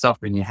basically get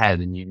stuff in your head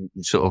and you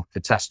sort of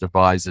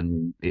catastrophize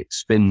and it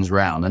spins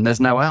round and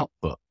there's no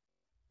output.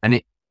 And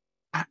it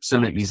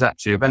absolutely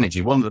zaps you of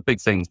energy. One of the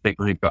big things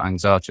people who've got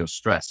anxiety or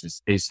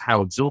stress is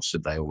how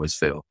exhausted they always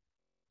feel.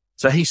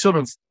 So he sort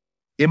of,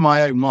 in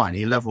my own mind,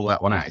 he leveled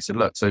that one out. He said,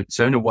 look, so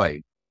in a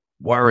way,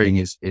 worrying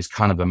is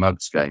kind of a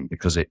mug's game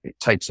because it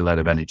takes a lot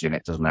of energy and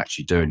it doesn't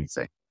actually do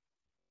anything.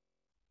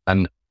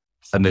 And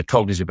the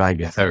cognitive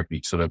behavior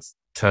therapy sort of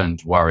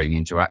turned worrying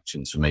into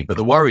actions for me. But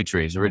the worry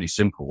tree is a really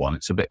simple one.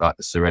 It's a bit like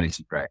the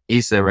serenity prayer.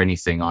 Is there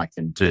anything I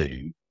can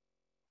do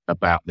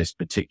about this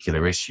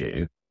particular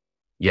issue?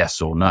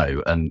 Yes or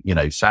no? And,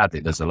 sadly,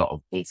 there's a lot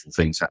of awful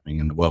things happening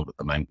in the world at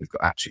the moment we've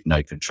got absolutely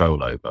no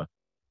control over.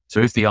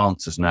 So if the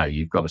answer's no,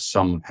 you've got to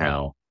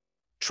somehow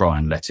try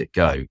and let it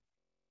go.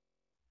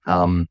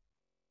 And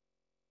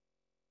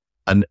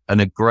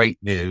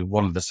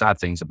one of the sad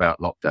things about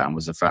lockdown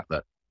was the fact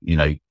that,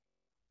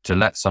 to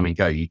let something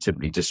go, you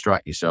typically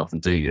distract yourself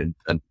and do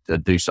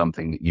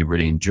something that you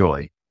really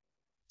enjoy.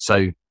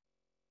 So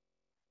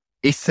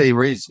if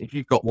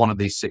you've got one of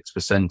these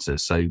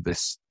 6%ers, so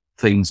this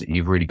things that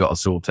you've really got to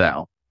sort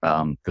out,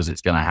 because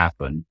it's going to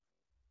happen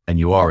and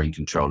you are in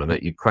control of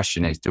it, your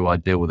question is, do I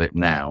deal with it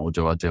now or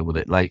do I deal with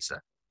it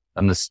later?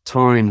 And there's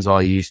times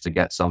I used to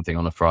get something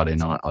on a Friday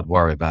night, I'd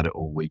worry about it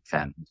all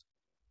weekend.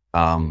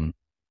 And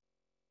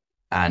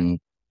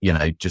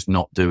just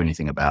not do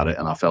anything about it.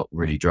 And I felt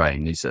really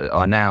drained. So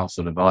I now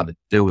sort of either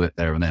deal with it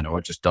there and then, or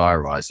I just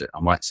diarize it. I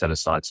might set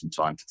aside some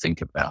time to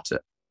think about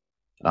it.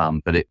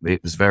 But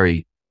it was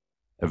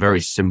a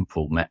very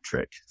simple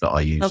metric that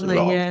I use Lovely,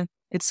 a lot. yeah.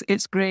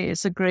 It's great.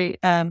 It's a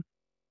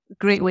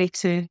great way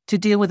to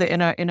deal with it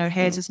in our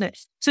heads, isn't it?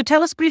 So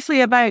tell us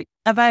briefly about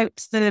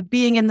the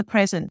being in the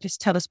present.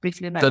 Just tell us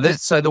briefly about that.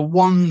 So the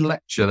one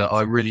lecture that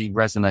I really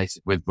resonated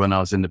with when I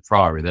was in the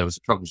Priory, there was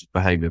a cognitive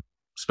behaviour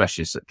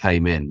specialist that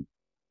came in,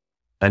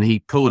 and he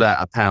pulled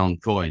out a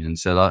 £1 coin and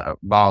said,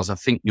 Miles, I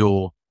think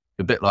you're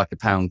a bit like a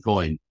 £1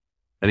 coin.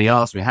 And he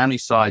asked me, how many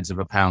sides have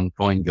a £1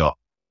 coin got?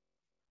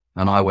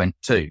 And I went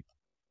 2,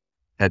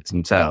 heads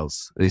and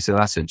tails. And he said,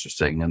 that's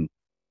interesting. And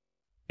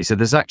he said,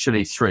 there's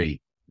actually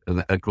 3.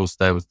 And of course,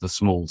 there was the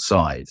small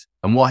side.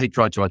 And what he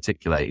tried to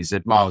articulate, he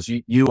said, Miles,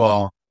 you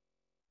are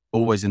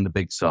always in the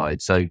big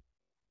side. So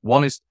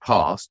one is the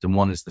past and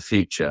one is the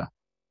future.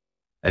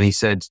 And he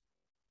said,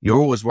 you're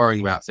always worrying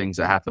about things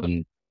that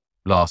happened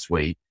last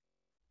week,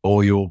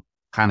 or you're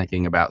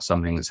panicking about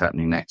something that's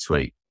happening next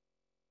week.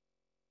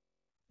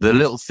 The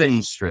little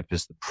thin strip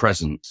is the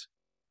present.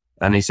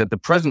 And he said, the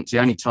present's the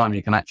only time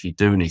you can actually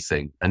do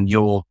anything. And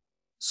you're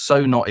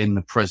so not in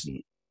the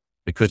present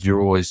because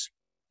you're always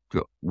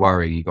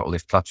worrying, you've got all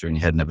this clutter in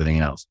your head and everything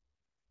else.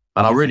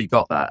 And I really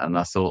got that. And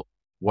I thought,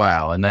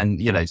 wow. And then,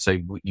 so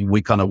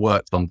we kind of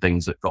worked on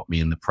things that got me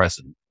in the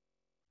present.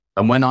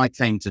 And when I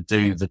came to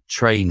do the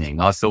training,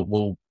 I thought,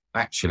 well,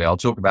 actually, I'll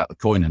talk about the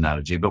coin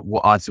analogy, but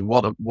what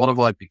have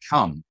I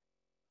become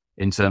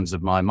in terms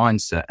of my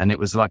mindset? And it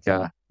was like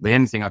the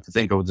only thing I could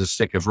think of was a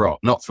stick of rock,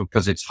 not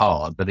because it's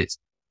hard, but it's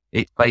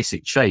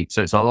basic shape.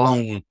 So it's a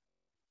long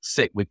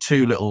stick with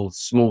 2 little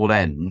small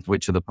ends,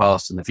 which are the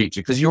past and the future,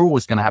 because you're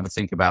always going to have a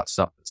think about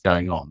stuff that's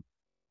going on.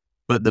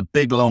 But the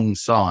big long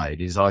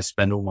side is I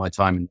spend all my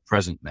time in the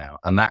present now.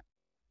 And that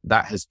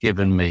has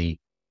given me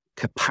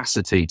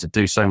capacity to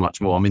do so much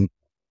more. I mean,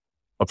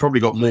 I've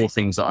probably got more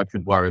things that I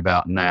could worry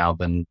about now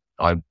than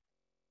I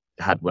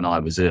had when I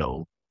was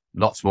ill.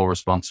 Lots more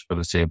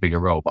responsibility, a bigger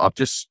role. But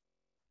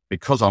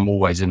because I'm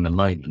always in the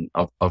moment,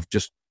 I've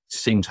just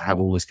seemed to have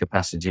all this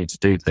capacity to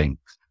do things.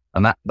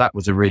 And that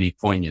was a really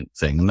poignant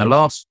thing. And the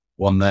last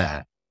one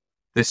there,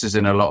 this is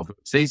in a lot of,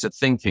 these are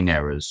thinking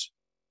errors.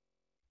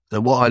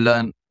 So what I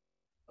learned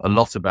a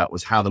lot about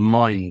was how the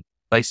mind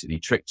basically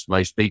tricks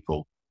most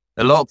people.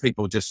 A lot of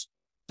people just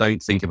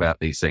don't think about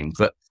these things,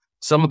 but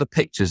some of the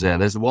pictures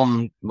there's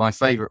one, my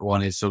favorite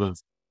one is sort of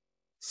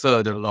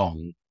third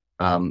along,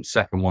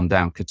 second one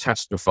down,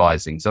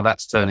 catastrophizing. So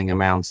that's turning a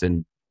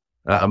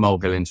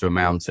molehill into a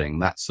mountain.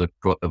 That's the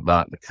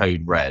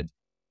code red.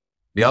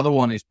 The other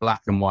one is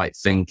black and white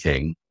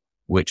thinking,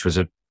 which was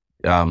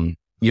I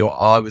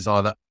was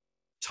either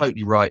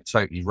totally right,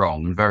 totally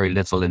wrong, and very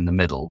little in the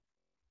middle.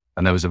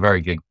 And there was a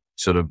very good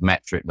sort of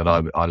metric that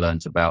I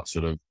learned about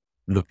sort of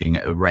looking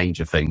at a range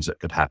of things that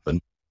could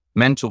happen.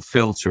 Mental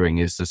filtering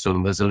is there's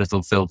a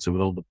little filter with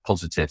all the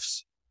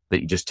positives that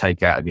you just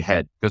take out of your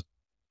head. Because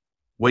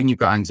when you've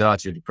got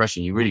anxiety or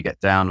depression, you really get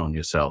down on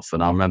yourself.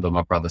 And I remember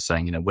my brother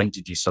saying, when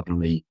did you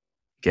suddenly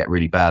get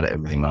really bad at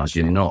everything, Miles?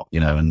 You're not,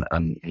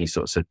 and he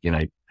sort of said,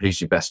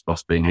 who's your best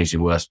boss been? Who's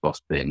your worst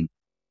boss been?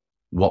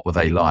 What were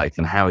they like?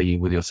 And how are you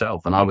with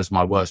yourself? And I was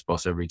my worst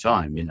boss every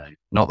time,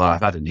 not that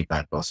I've had any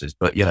bad bosses,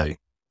 but,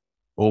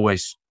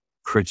 always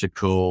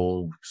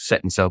critical,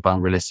 setting self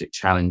unrealistic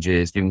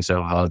challenges, giving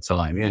yourself a hard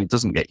time. It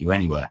doesn't get you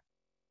anywhere.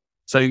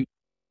 So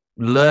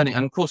learning,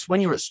 and of course,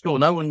 when you're at school,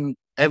 no one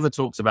ever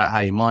talks about how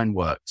your mind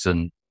works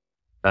and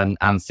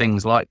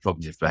things like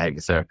cognitive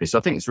behavior therapy. So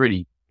I think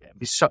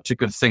it's such a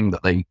good thing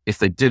that if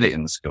they did it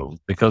in the school,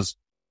 because,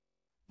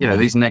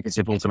 these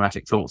negative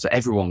automatic thoughts that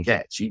everyone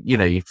gets,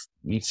 you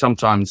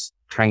sometimes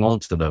hang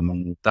on to them.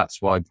 And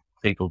that's why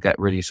people get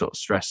really sort of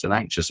stressed and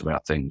anxious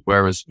about things.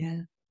 Whereas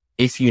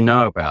if you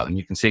know about them,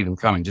 you can see them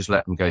coming, just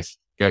let them go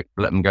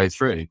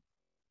through.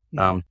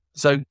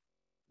 So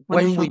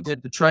when we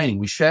did the training,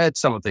 we shared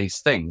some of these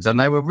things and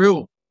they were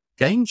real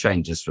game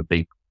changers for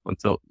people.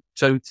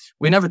 So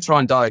we never try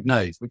and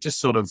diagnose. We just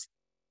sort of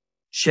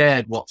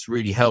shared what's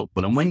really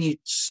helpful. And when you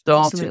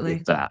started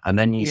with that and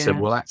then you said,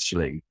 well,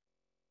 actually,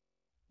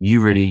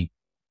 you really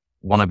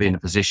want to be in a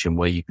position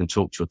where you can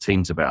talk to your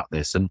teams about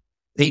this. And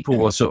people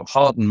were sort of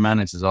hardened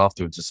managers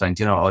afterwards are saying,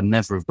 I'd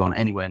never have gone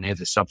anywhere near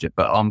this subject,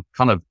 but I'm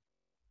kind of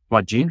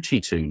my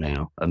duty to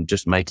now and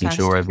just making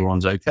sure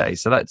everyone's okay.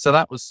 So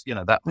that was,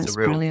 That's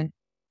brilliant.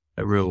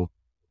 A real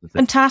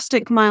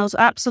fantastic, Miles.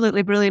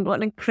 Absolutely brilliant. What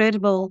an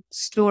incredible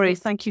story.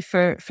 Thank you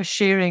for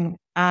sharing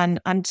and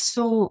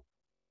so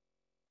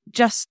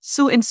just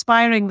so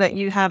inspiring that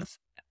you have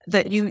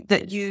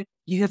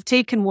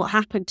taken what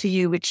happened to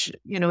you, which,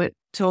 it,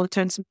 to all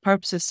intents and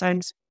purposes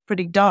sounds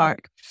pretty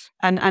dark,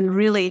 and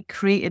really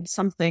created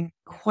something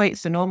quite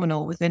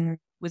phenomenal within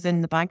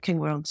the banking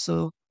world.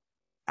 So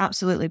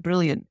absolutely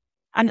brilliant.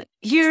 And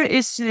here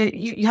is,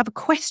 you have a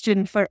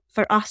question for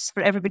us,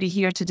 for everybody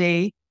here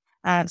today.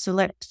 So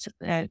let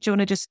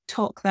Jonah just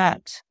talk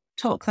that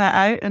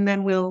out, and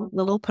then we'll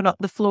open up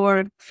the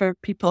floor for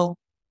people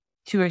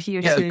who are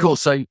here. Yeah, of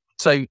course.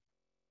 So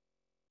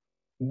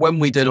when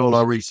we did all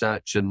our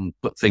research and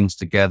put things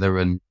together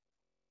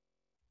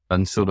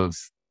and sort of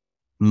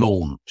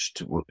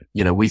launched,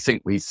 we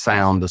think we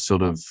found a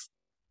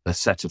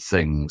set of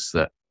things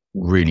that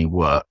really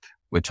work,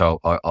 which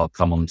I'll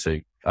come on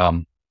to.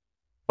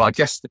 But I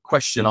guess the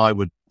question I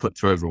would put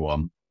to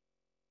everyone,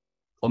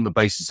 on the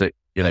basis that,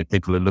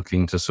 people are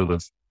looking to sort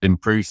of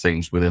improve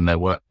things within their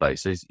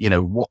workplace, is,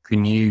 what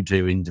can you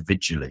do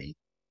individually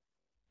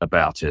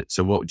about it?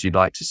 So what would you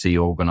like to see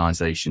your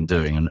organization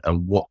doing,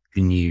 and what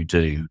can you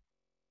do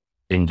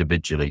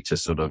individually to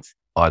sort of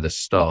either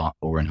start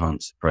or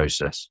enhance the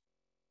process?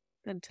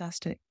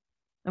 Fantastic.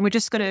 And we're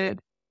just going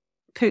to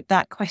put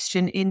that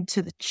question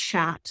into the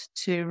chat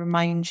to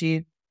remind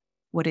you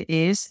what it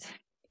is.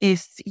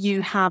 If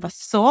you have a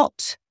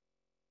thought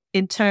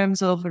in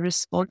terms of a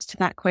response to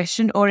that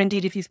question, or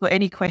indeed if you've got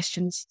any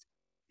questions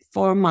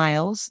for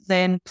Miles,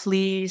 then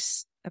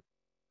please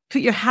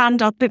put your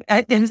hand up,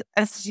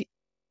 as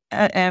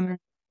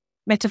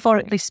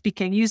metaphorically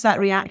speaking, use that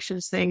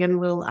reactions thing, and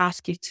we'll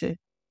ask you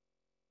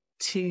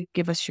to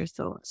give us your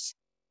thoughts.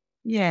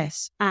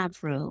 Yes,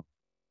 Avril.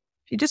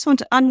 If you just want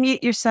to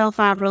unmute yourself,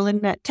 Avril,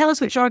 and tell us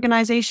which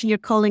organisation you're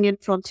calling in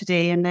from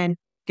today, and then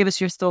give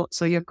us your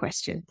thoughts or your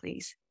question,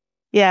 please.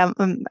 Yeah,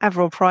 I'm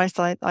Avril Price.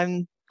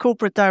 I'm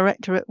Corporate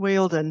Director at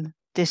Wealden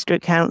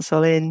District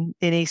Council in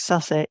East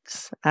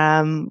Sussex.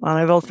 And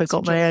I've also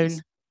got my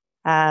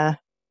own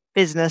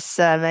business,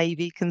 AV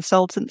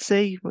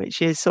Consultancy,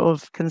 which is sort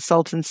of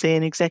consultancy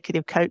and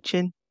executive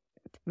coaching.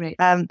 Right.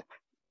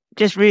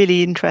 Just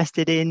really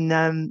interested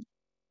in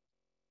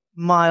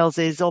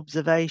Miles's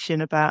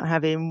observation about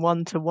having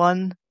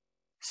one-to-one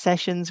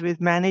sessions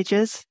with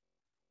managers.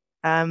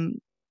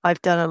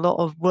 I've done a lot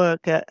of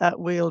work at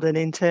Wealden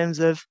in terms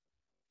of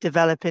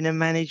developing a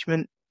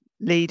management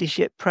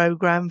leadership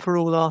program for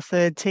all our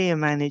third tier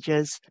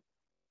managers,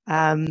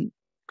 called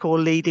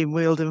Leading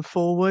Wealden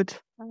Forward.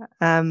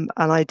 And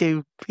I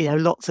do,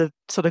 lots of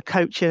sort of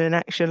coaching and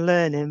action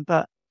learning,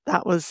 but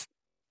that was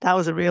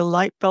a real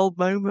light bulb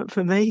moment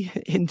for me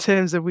in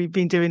terms of we've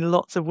been doing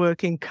lots of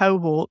work in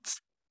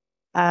cohorts,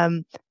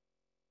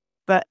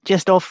 but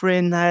just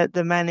offering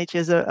the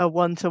managers a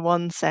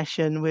one-to-one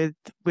session with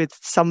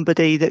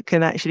somebody that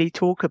can actually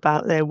talk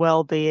about their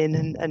well-being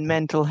and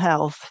mental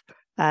health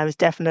is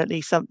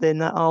definitely something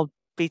that I'll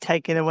be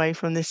taking away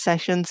from this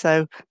session.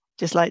 So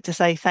just like to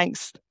say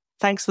thanks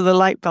for the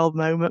light bulb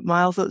moment,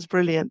 Miles. That's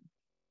brilliant.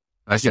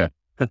 Yeah.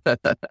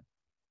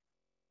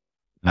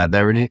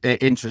 They're an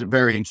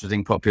very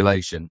interesting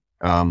population.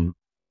 And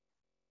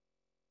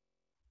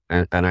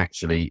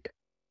actually,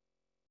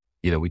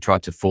 we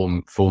tried to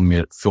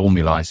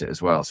formalize it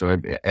as well. So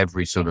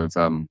every sort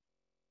of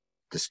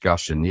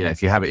discussion,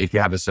 if you have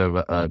a sort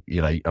of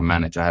a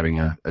manager having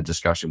a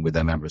discussion with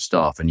their member of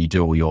staff, and you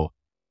do all your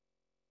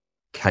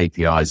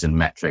KPIs and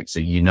metrics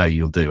that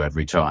you'll do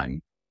every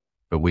time.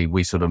 But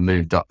we sort of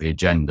moved up the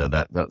agenda.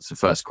 That's the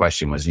first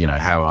question was,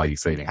 how are you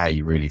feeling? How are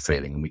you really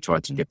feeling? And we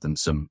tried to give them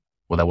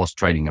there was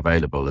training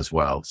available as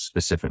well,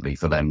 specifically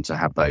for them to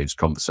have those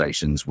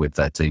conversations with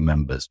their team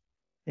members.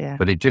 Yeah.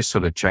 But it just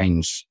sort of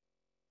changed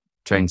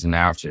the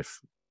narrative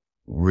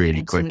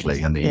really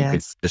quickly, and you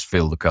could just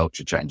feel the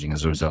culture changing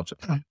as a result of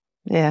that.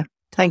 Yeah.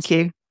 Thank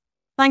you.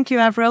 Thank you,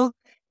 Avril.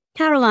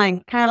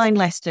 Caroline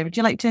Lester, would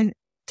you like to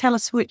tell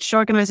us which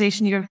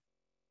organisation you're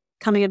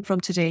coming in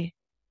from today?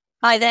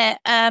 Hi there.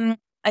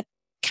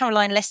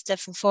 Caroline Lester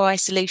from 4i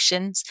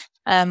Solutions.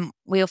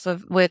 We're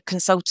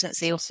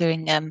consultancy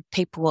offering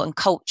people and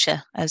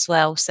culture as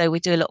well. So we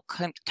do a lot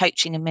of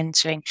coaching and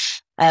mentoring.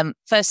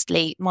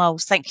 Firstly,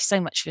 Miles, thank you so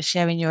much for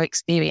sharing your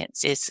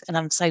experiences. And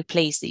I'm so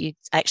pleased that you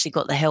actually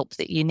got the help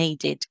that you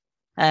needed.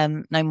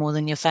 No more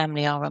than your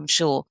family are, I'm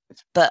sure.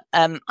 But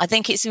I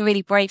think it's a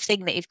really brave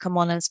thing that you've come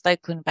on and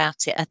spoken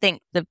about it. I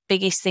think the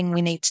biggest thing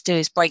we need to do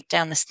is break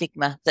down the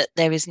stigma that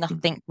there is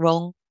nothing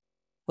wrong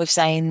with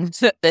saying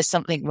that there's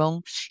something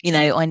wrong,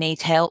 I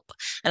need help.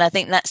 And I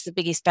think that's the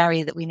biggest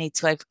barrier that we need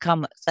to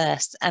overcome at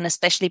first. And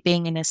especially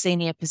being in a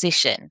senior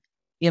position,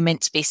 you're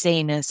meant to be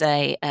seen as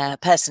a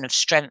person of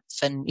strength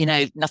and,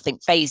 nothing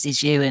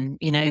phases you and,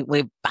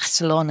 we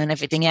battle on and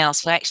everything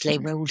else. But actually,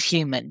 we're all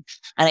human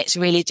and it's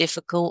really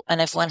difficult and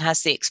everyone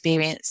has the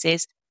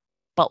experiences,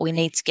 but we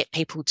need to get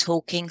people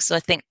talking. So I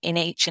think in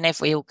each and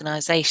every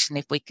organisation,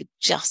 if we could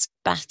just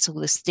battle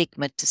the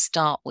stigma to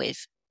start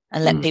with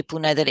and let people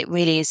know that it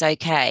really is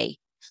okay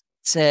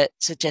to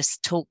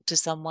just talk to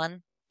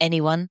someone,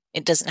 anyone.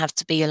 It doesn't have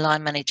to be a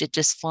line manager,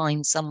 just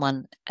find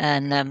someone.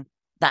 And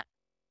that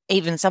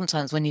even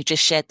sometimes when you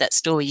just shared that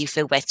story, you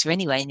feel better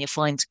anyway and you're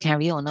fine to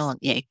carry on,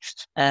 aren't you?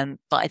 But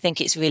I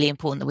think it's really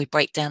important that we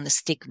break down the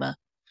stigma.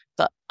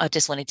 But I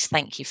just wanted to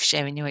thank you for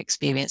sharing your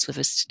experience with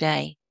us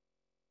today.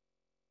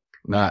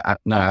 No,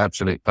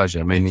 absolute pleasure.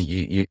 I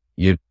mean,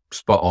 you're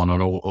spot on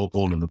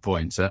all of the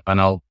points,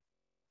 and I'll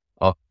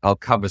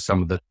cover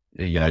some of the,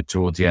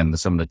 towards the end,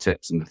 some of the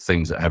tips and the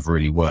things that have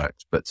really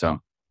worked. But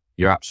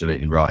you're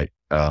absolutely right.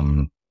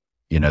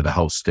 The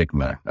whole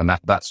stigma, and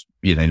that's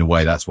in a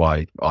way that's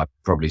why I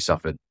probably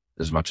suffered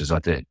as much as I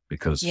did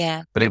because.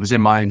 Yeah. But it was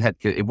in my own head.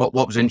 What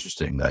was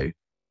interesting though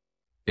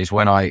is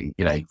when I,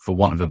 for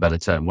want of a better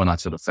term, when I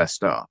sort of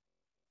fessed up,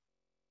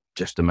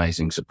 just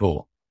amazing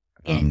support.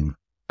 Yeah.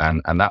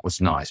 And that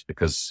was nice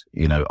because,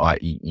 you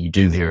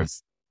do hear of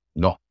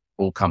not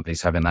all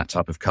companies having that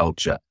type of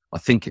culture. I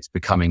think it's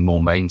becoming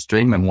more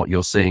mainstream, and what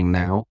you're seeing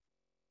now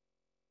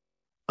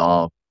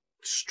are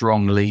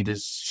strong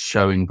leaders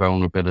showing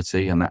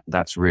vulnerability, and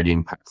that's really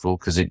impactful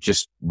because it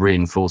just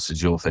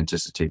reinforces your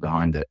authenticity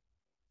behind it.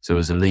 So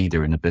as a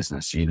leader in a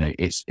business,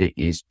 it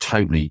is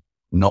totally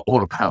not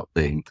all about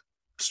being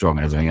strong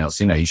and everything else.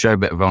 You show a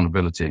bit of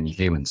vulnerability in your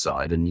human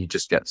side and you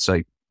just get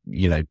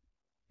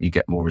you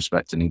get more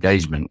respect and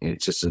engagement.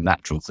 It's just a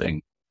natural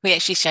thing. We're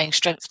actually showing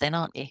strength then,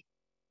 aren't you?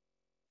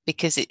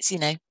 Because it's,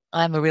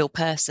 I'm a real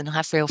person, I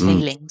have real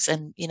feelings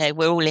and,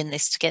 we're all in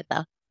this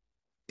together.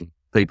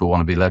 People want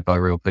to be led by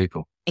real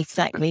people.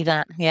 Exactly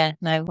that. Yeah,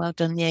 no, well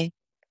done you.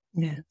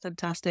 Yeah,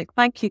 fantastic.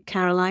 Thank you,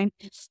 Caroline.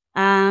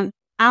 Alan,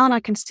 I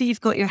can see you've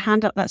got your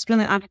hand up. That's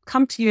brilliant. I'll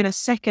come to you in a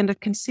second. I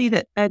can see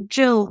that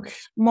Jill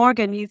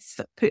Morgan, you've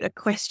put a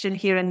question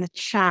here in the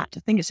chat.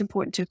 I think it's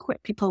important to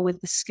equip people with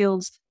the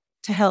skills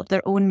to help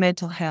their own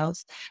mental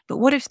health. But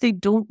what if they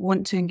don't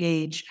want to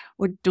engage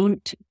or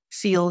don't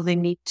feel they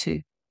need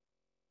to?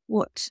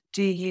 What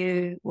do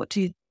you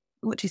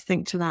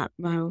think to that,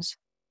 Miles?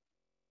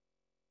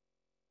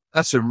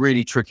 That's a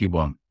really tricky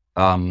one.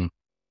 So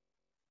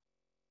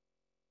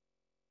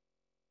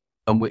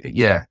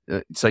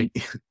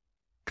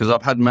because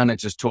I've had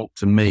managers talk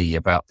to me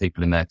about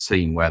people in their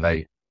team where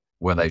they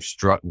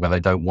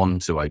don't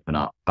want to open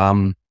up.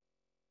 I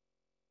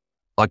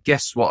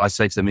guess what I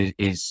say to them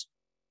is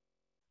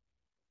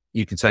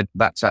you can say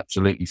that's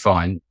absolutely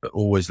fine, but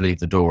always leave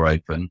the door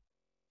open.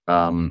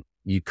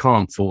 You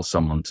can't force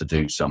someone to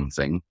do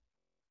something.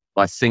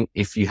 I think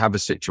if you have a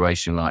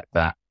situation like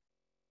that,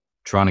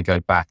 trying to go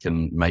back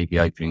and maybe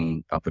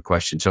opening up a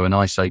question. So a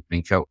nice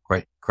opening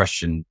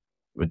question,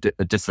 a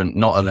different,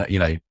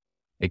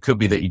 it could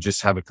be that you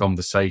just have a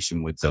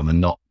conversation with them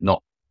and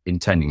not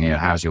intending,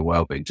 how's your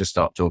wellbeing? Just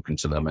start talking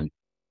to them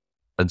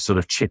and sort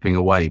of chipping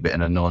away, but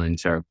in a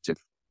non-interruptive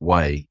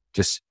way,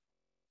 just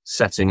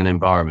setting an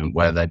environment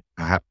where they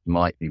perhaps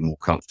might be more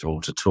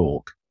comfortable to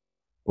talk.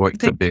 Or it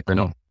could be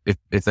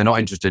if they're not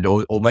interested,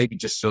 or maybe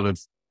just sort of,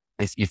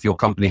 if your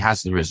company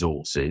has the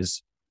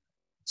resources,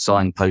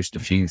 signpost a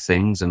few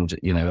things. And,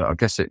 I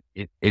guess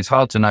it's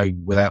hard to know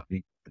without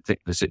the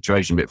particular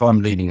situation, but if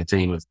I'm leading a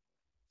team of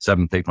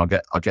 7 people,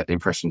 I get the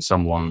impression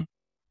someone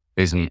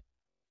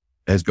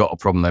has got a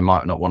problem they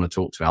might not want to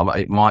talk to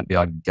me. It might be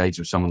I engage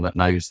with someone that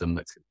knows them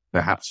that could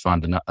perhaps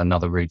find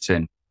another route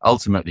in.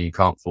 Ultimately, you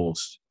can't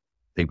force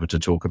people to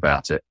talk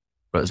about it,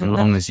 but as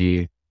long as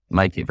you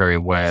make it very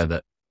aware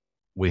that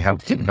we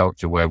have a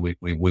culture where we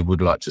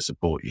would like to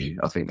support you,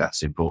 I think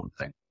that's the important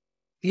thing.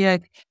 Yeah,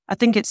 I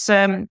think it's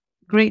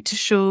great to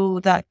show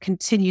that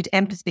continued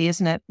empathy,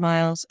 isn't it,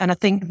 Miles? And I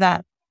think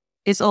that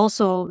is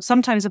also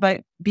sometimes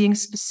about being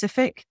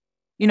specific.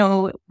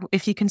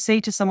 If you can say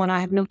to someone, I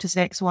have noticed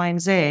X, Y, and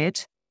Z,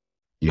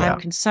 I'm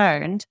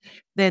concerned,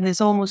 then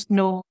there's almost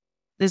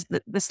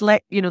there's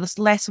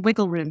less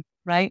wiggle room,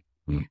 right?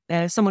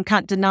 Someone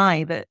can't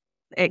deny that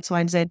X, Y,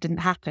 and Z didn't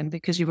happen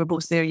because you were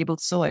both there, you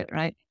both saw it,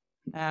 right?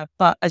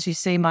 But as you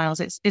say, Miles,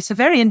 it's a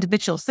very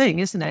individual thing,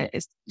 isn't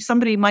it?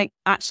 Somebody might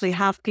actually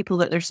have people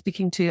that they're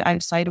speaking to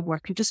outside of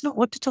work who just not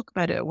want to talk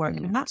about it at work,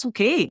 and that's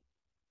okay.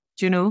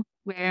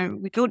 Where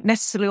we don't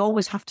necessarily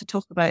always have to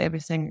talk about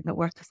everything at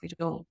work if we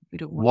don't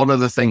want. One of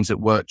the things that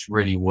works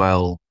really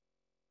well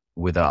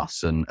with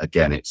us, and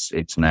again,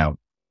 it's now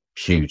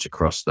huge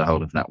across the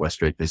whole of NatWest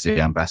Group, is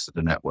the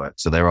ambassador network.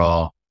 So there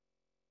are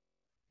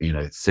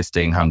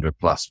 1,500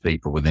 plus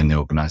people within the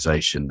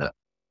organization that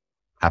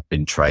have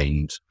been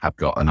trained, have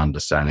got an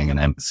understanding and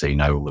empathy,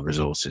 know all the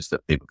resources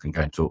that people can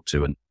go and talk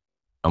to.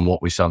 And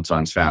what we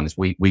sometimes found is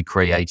we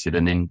created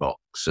an inbox.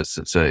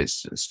 So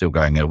it's still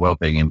going in a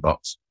wellbeing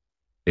inbox.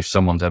 If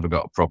someone's ever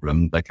got a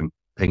problem, they can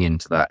ping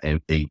into that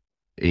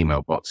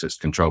email box that's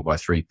controlled by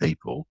 3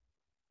 people.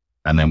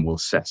 and then we'll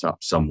set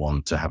up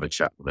someone to have a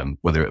chat with them,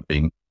 whether it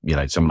be,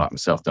 someone like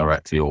myself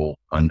directly or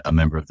a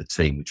member of the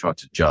team. We try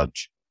to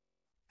judge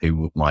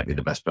who might be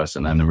the best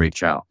person and then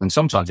reach out. And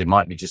sometimes it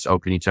might be just, oh,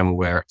 can you tell me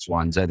where X,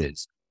 Y, and Z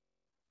is?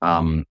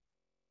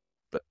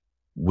 But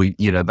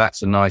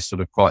that's a nice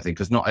sort of quiet thing,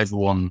 because not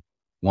everyone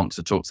wants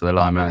to talk to their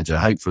line manager.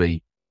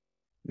 Hopefully,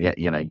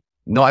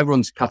 not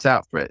everyone's cut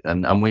out for it,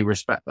 and we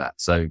respect that.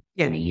 So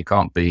you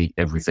can't be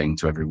everything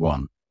to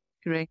everyone.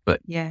 Correct.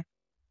 But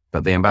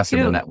the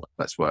ambassador network,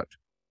 that's worked.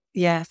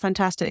 Yeah,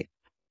 fantastic.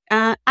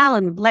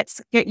 Alan,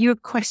 let's get your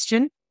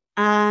question.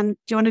 And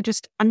do you want to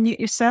just unmute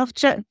yourself?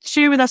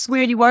 Share with us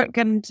where you work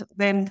and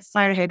then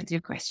fire ahead with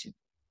your question.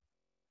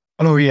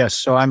 Hello, yes.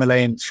 So I'm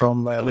Elaine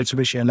from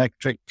Mitsubishi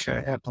Electric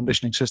Air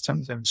Conditioning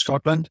Systems in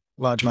Scotland,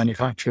 large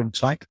manufacturing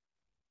site.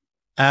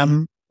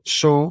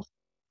 So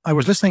I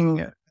was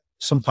listening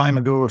some time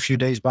ago, a few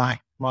days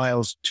back,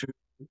 Miles, to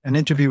an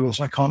interview with a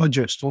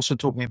psychologist also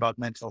talking about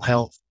mental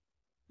health.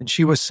 And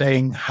she was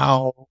saying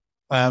how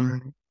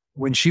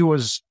when she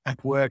was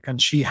at work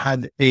and she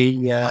had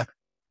an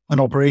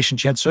operation,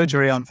 she had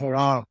surgery on her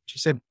arm, she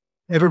said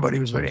everybody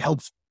was very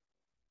helpful.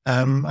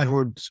 I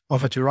would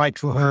offer to write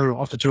for her,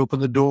 offer to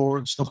open the door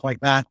and stuff like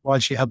that while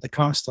she had the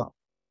cast on.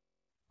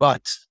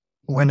 But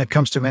when it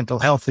comes to mental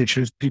health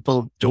issues,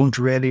 people don't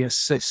really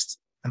assist.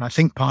 And I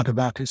think part of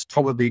that is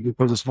probably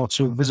because it's not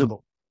so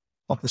visible,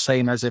 not the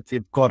same as if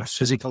you've got a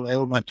physical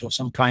ailment or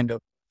some kind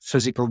of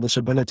physical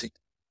disability.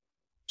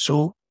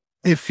 So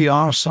if you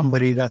are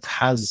somebody that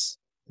has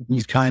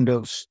these kind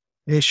of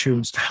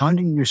issues, how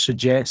do you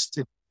suggest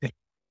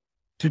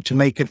to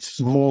make it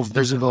more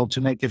visible, to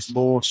make it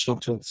more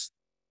sort of,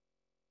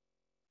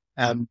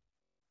 I don't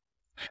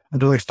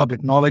know if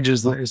public knowledge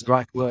is the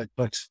right word,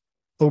 but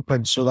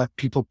open so that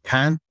people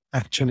can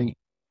actually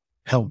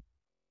help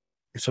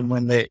if and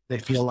when they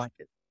feel like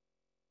it?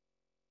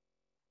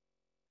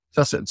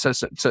 That's a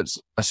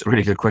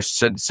really good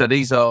question. So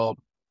these are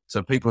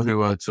people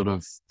who are sort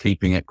of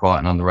keeping it quiet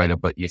and on the radar,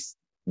 but you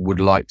would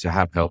like to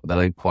have help, but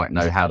they don't quite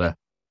know how to.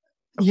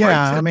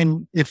 Yeah, I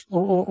mean, if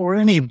or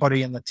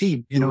anybody in the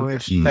team,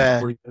 if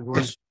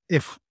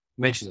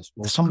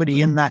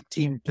somebody in that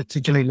team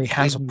particularly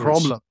has a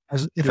problem,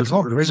 if it's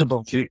not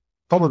visible,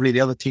 probably the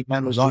other team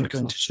members aren't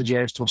going to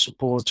suggest or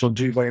support or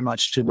do very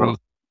much to be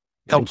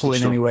helpful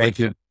in any way.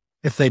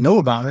 If they know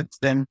about it,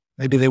 then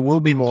maybe there will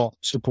be more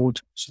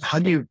support. So how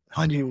do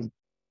you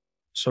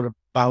sort of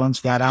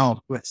balance that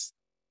out with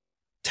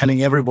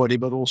telling everybody,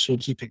 but also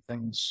keeping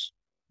things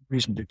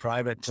reasonably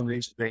private and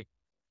reasonably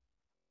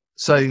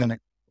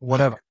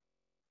whatever?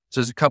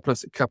 So there's a couple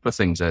of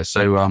things there.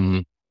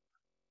 So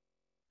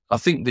I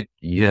think that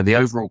the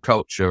overall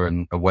culture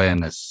and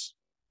awareness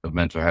of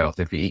mental health.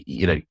 If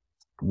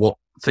what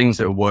things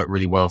that worked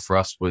really well for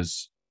us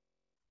was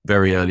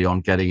very early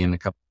on getting in a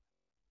couple of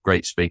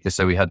great speakers.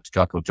 So we had a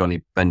guy called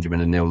Johnny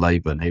Benjamin and Neil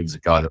Laban. He was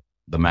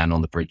the man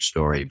on the bridge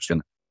story. He was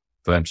going to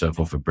throw himself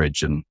off a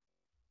bridge and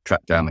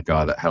track down the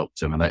guy that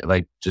helped him, and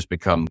they just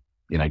become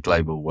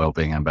global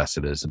wellbeing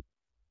ambassadors.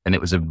 And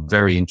it was a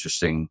very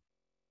interesting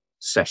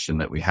session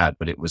that we had,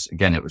 but it was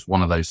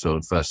one of those sort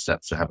of first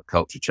steps to have a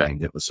culture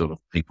change. It was sort of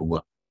people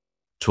were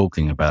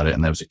talking about it,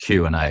 and there was a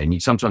Q&A,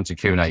 and sometimes a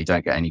Q&A you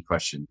don't get any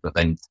questions, but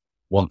then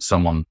once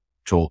someone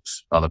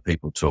talks, other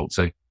people talk.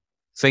 So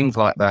things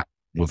like that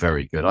were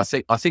very good. I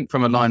think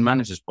from a line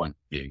manager's point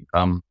of view,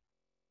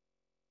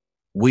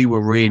 we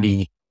were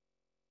really,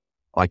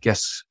 I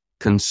guess,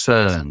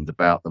 concerned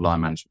about the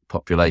line management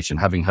population,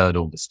 having heard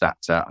all the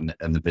stats out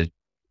and the big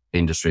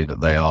industry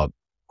that they are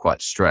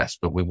quite stressed,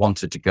 but we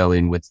wanted to go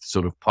in with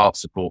sort of part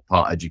support,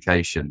 part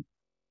education.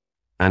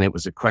 And it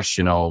was a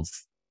question of,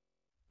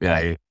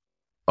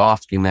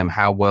 asking them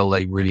how well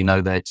they really know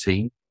their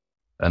team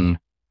and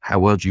how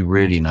well do you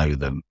really know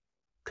them?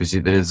 Because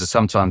there's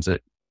sometimes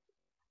that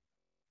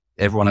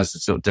everyone has a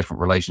sort of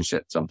different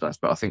relationship sometimes,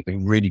 but I think the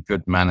really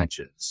good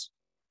managers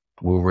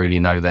will really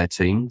know their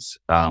teams.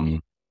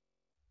 And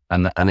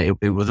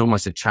it was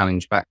almost a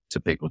challenge back to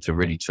people to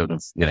really sort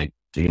of,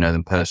 do you know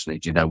them personally?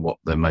 Do you know what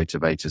their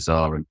motivators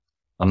are?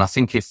 And I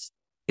think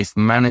if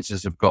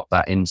managers have got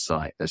that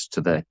insight as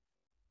to the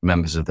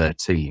members of their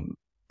team,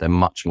 they're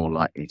much more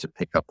likely to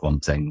pick up on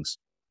things.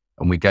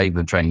 And we gave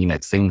them training,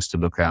 things to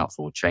look out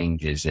for,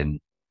 changes in,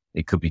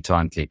 it could be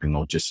timekeeping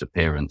or just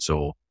appearance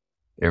or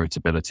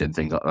irritability and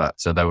things like that.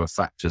 So there were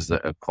factors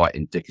that are quite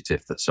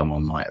indicative that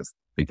someone might have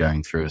been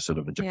going through a sort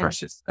of a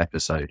depressive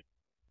episode.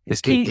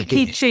 It's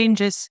key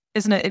changes,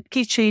 isn't it?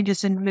 Key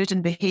changes in mood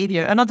and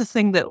behavior. Another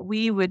thing that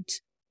we would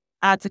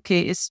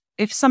advocate is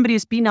if somebody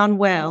has been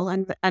unwell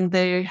and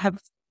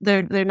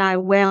they're now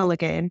well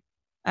again,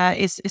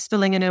 is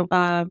filling in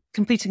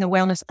completing a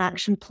wellness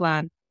action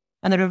plan.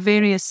 And there are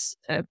various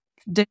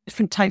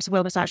different types of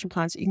wellness action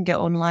plans that you can get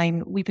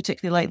online. We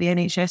particularly like the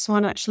NHS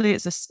one, actually.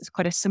 It's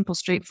quite a simple,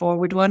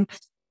 straightforward one.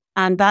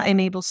 And that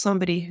enables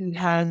somebody who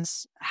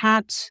has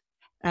had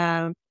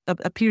a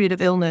period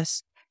of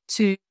illness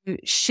to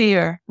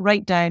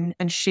write down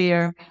and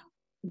share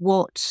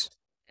what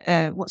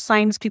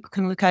signs people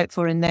can look out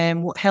for in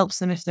them, what helps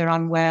them if they're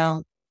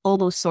unwell, all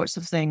those sorts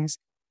of things.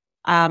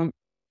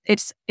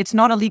 It's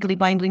not a legally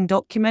binding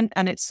document,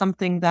 and it's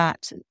something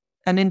that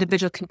an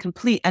individual can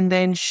complete and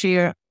then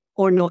share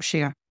or not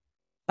share.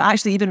 But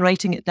actually, even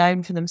writing it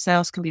down for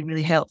themselves can be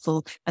really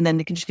helpful, and then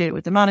they can share it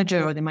with the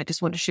manager, or they might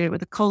just want to share it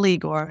with a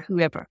colleague or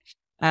whoever.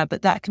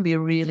 But that can be a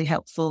really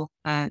helpful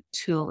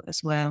tool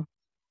as well.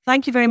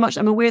 Thank you very much.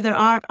 I'm aware there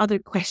are other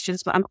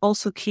questions, but I'm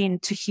also keen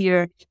to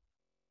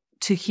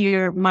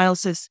hear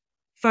Miles's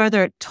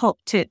further top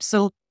tips.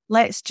 So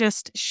let's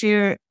just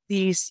share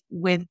these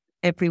with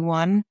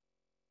everyone.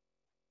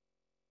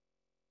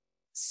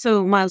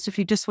 So Miles, if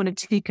you just want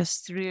to take us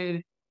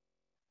through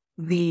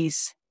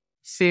these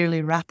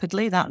fairly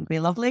rapidly, that would be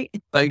lovely.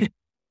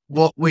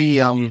 What we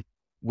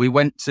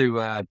went to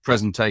a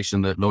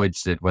presentation that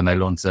Lloyds did when they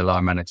launched their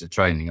line manager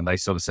training, and they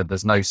sort of said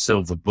there's no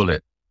silver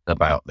bullet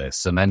about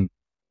this. And then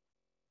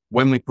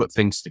when we put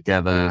things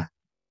together,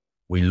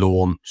 we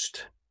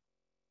launched,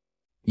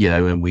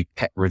 and we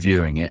kept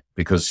reviewing it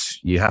because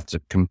you have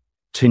to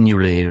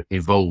continually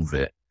evolve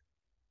it.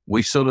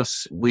 We sort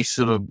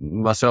of,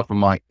 myself and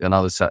Mike and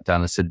others sat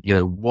down and said,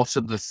 what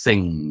are the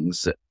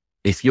things that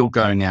if you're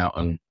going out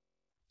and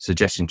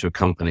suggesting to a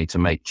company to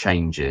make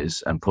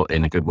changes and put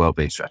in a good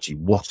wellbeing strategy,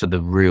 what are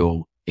the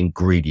real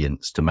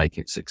ingredients to make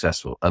it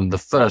successful? And the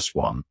first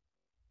one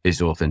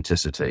is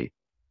authenticity.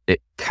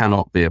 It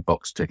cannot be a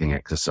box ticking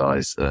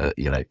exercise, tick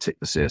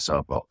the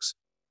CSR box.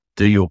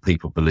 Do your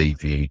people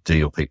believe you? Do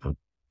your people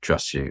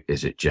trust you?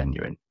 Is it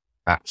genuine?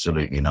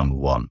 Absolutely number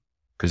one.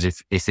 Because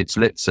if it's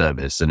lip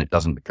service and it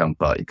doesn't become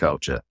party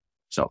culture,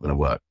 it's not going to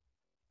work.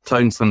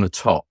 Tone from the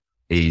top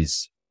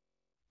is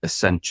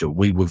essential.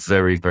 We were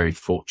very, very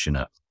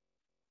fortunate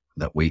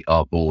that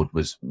our board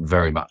was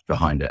very much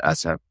behind it,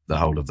 as have the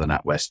whole of the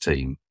NatWest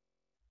team.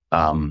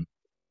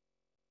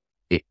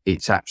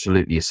 It's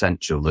absolutely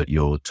essential that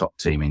your top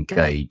team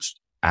engaged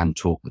and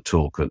talk the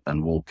talk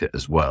and walk it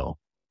as well.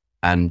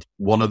 And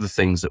one of the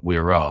things that we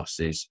were asked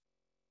is,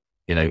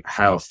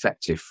 how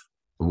effective,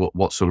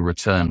 what sort of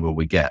return will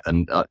we get?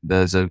 And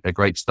there's a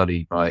great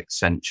study by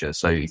Accenture.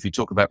 So if you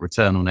talk about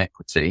return on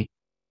equity,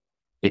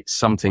 it's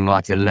something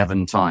like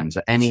 11 times.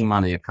 Any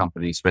money a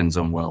company spends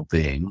on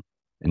well-being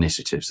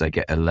initiatives, they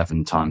get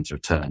 11 times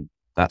return.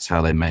 That's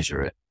how they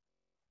measure it.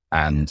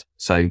 And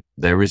so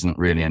there isn't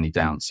really any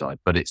downside,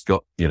 but it's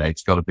got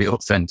to be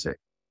authentic.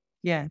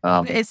 Yeah.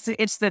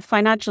 It's the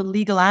financial,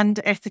 legal and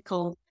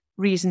ethical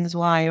reasons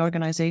why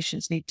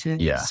organizations need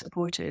to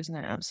support it, isn't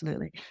it?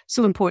 Absolutely.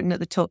 So important that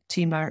the top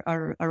team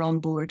are on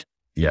board.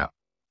 Yeah.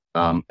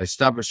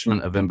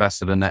 Establishment of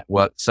ambassador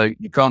network. So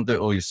you can't do it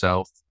all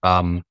yourself.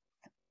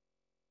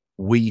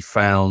 We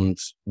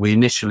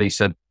initially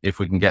said if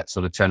we can get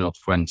sort of 10 or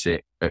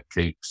 20 at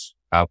Coutts,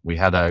 we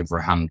had over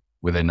 100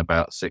 within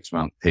about a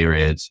 6-month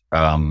period.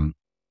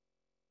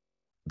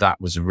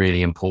 That was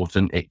really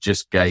important. It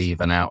just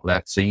gave an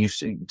outlet. So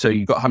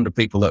you've got 100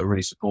 people that are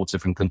really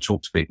supportive and can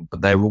talk to people,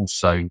 but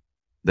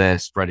they're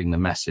spreading the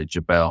message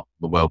about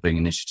the wellbeing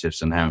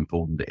initiatives and how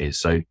important it is.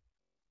 So,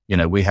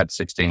 we had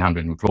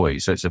 1,600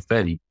 employees, so it's a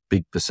fairly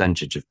big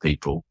percentage of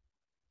people.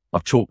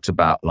 I've talked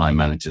about line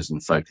managers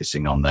and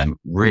focusing on them,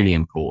 really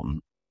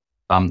important.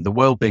 The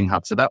wellbeing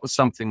hub. So that was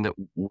something that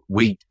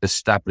we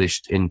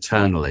established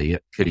internally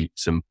at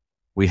Coutts, and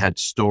we had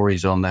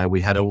stories on there.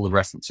 We had all the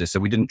references. So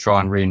we didn't try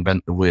and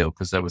reinvent the wheel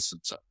because there was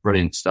some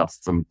brilliant stuff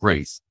from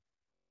Breathe,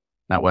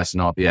 NatWest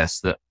and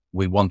RBS that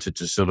we wanted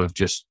to sort of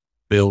just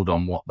build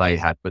on what they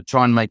had, but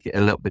try and make it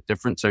a little bit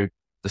different. So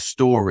the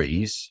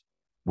stories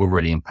were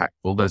really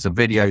impactful. There's a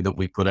video that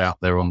we put out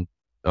there on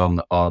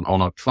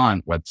our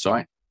client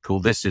website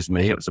called This Is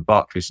Me. It was a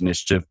Barclays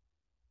initiative,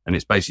 and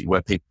it's basically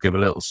where people give a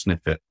little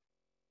snippet.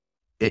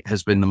 It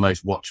has been the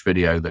most watched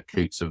video that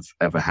Coutts have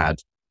ever had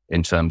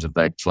in terms of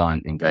their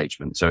client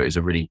engagement. So it's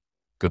a really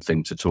good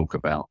thing to talk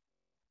about.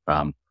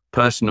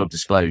 Personal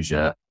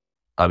disclosure.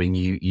 I mean,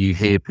 you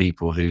hear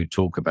people who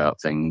talk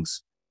about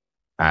things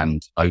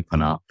and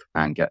open up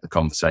and get the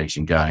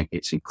conversation going.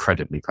 It's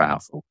incredibly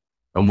powerful.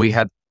 And we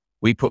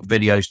put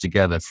videos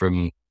together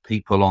from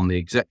people on the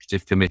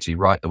executive committee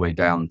right the way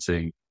down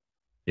to,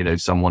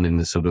 someone in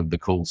the sort of the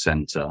call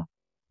center,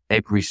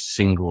 every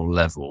single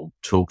level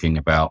talking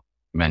about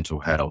mental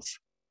health.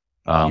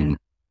 And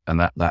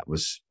that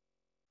was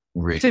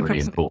really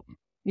important.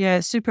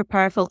 Yeah, super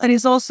powerful. And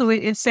it's also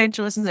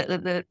essential, isn't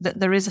it, that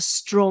there is a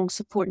strong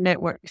support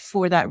network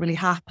before that really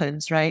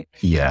happens, right?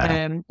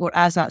 Yeah. Or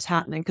as that's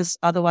happening, because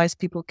otherwise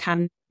people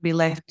can be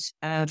left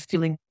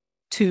feeling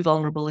too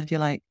vulnerable, if you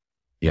like.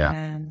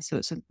 Yeah.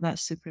 So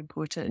that's super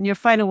important. And your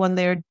final one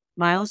there,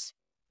 Miles?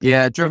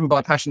 Yeah, driven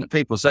by passionate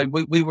people. So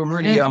we were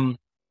really,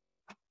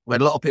 we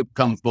had a lot of people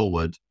come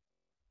forward.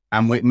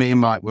 And me and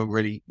Mike were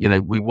really,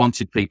 we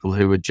wanted people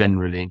who were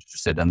genuinely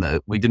interested, and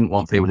we didn't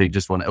want people who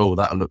just want,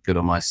 that'll look good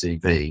on my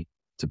CV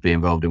to be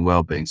involved in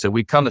wellbeing. So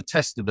we kind of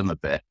tested them a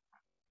bit,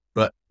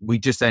 but we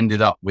just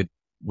ended up with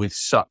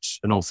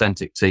such an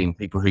authentic team.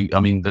 People who,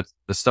 the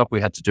stuff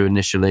we had to do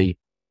initially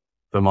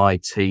from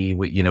IT,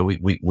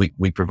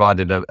 we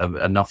provided a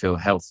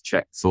Nuffield health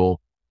check for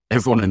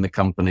everyone in the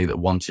company that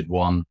wanted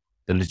one.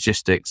 The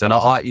logistics and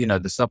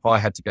the stuff I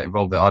had to get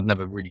involved with, I'd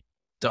never really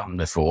done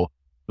before,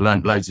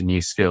 learned loads of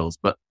new skills,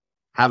 but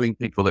having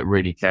people that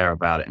really care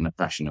about it and are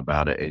passionate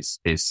about it is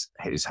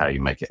how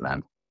you make it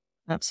land.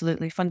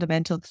 Absolutely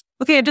fundamental.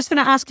 Okay, I'm just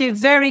going to ask you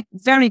very,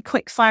 very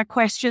quick fire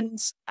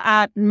questions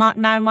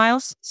now,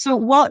 Miles. So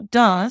what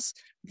does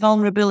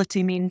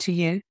vulnerability mean to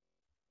you?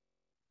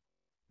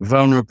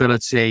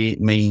 Vulnerability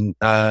mean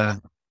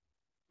kind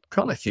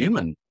of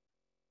human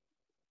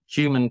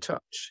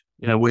touch.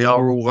 We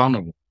are all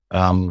vulnerable,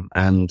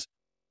 and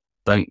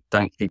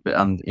don't keep it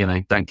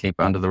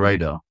under the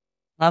radar.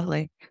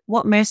 Lovely.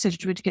 What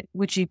message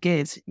would you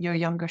give your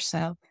younger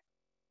self?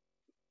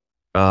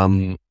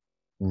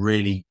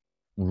 Really,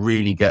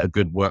 really get a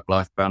good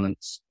work-life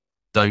balance.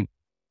 Don't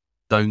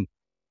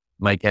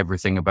make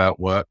everything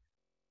about work.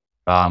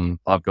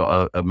 I've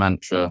got a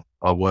mantra.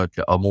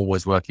 I'm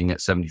always working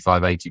at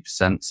 75,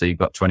 80%. So you've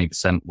got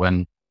 20%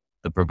 when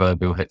the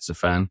proverbial hits the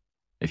fan.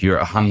 If you're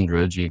at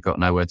 100, you've got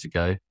nowhere to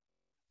go.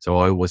 So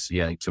I always,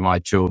 to my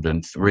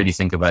children, really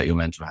think about your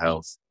mental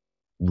health.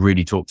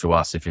 Really talk to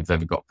us if you've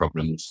ever got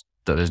problems.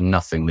 That there's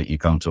nothing that you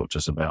can't talk to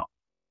us about.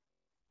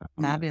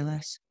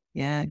 Fabulous.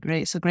 Yeah,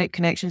 great. So great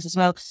connections as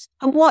well.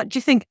 And what do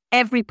you think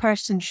every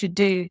person should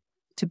do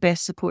to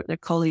best support their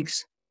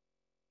colleagues?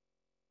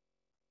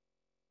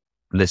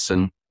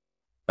 Listen,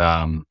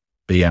 be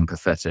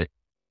empathetic,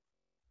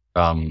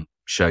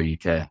 show you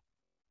care.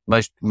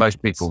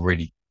 Most people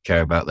really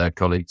care about their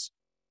colleagues.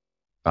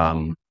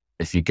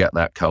 If you get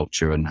that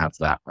culture and have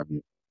that,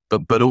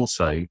 but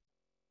also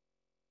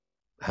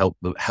help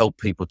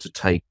people to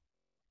take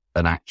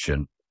an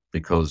action,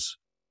 because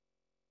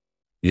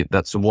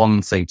that's the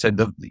one thing. So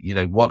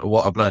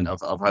what I've learned,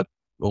 I've had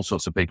all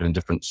sorts of people in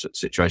different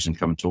situations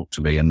come and talk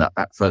to me, and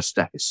that first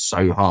step is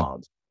so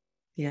hard.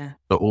 Yeah.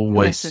 But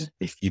always,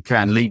 if you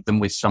can, lead them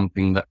with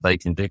something that they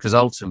can do, because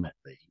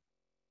ultimately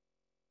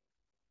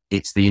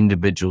it's the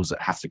individuals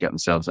that have to get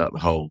themselves out of the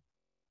hole,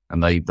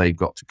 and they've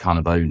got to kind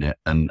of own it.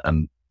 And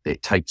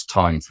it takes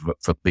time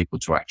for people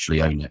to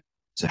actually own it.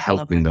 So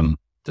helping them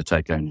to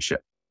take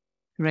ownership.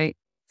 Great.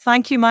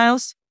 Thank you,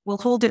 Miles. We'll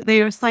hold it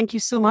there. Thank you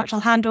so much.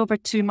 I'll hand over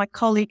to my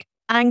colleague,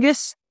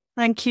 Angus.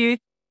 Thank you.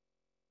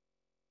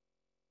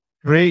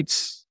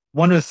 Great.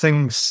 One of the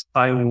things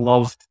I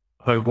love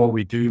about what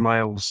we do,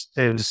 Miles,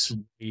 is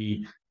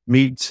we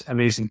meet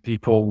amazing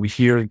people, we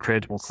hear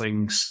incredible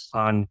things,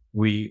 and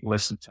we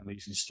listen to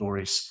amazing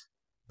stories.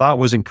 That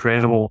was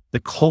incredible. The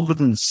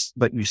confidence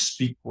that you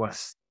speak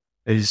with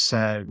is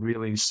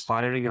really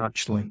inspiring,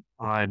 actually,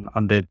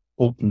 and the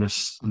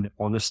openness and the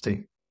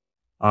honesty.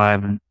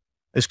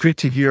 It's great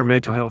to hear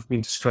mental health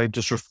being described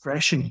as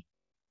refreshing.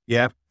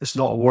 Yeah, it's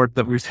not a word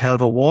that we've heard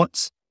a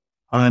lot.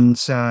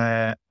 And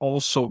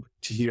also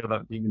to hear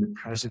that being in the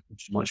present,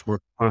 which is much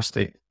more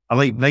capacity. I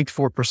like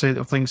 94%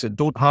 of things that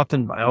don't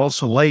happen, but I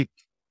also like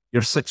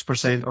your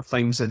 6% of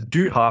things that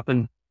do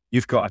happen.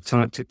 You've got a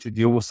tactic to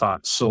deal with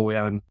that. So,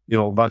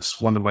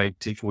 that's one of my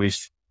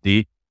takeaways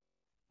today.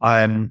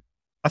 I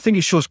think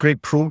it shows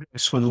great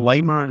progress when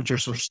line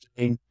managers are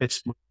saying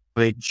it's my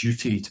great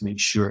duty to make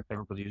sure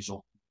everybody is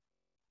open.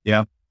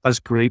 Yeah, that's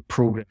great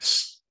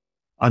progress.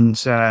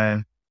 And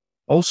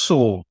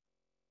also,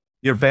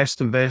 your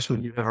best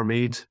investment you've ever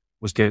made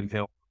was getting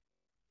help.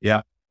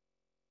 Yeah,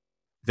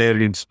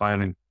 very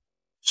inspiring.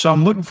 So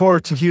I'm looking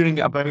forward to hearing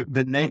about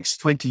the next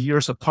 20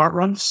 years of part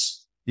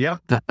runs. Yeah.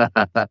 Get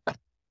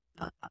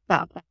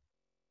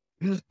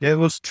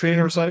those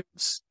trainers out.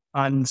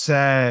 And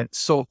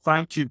so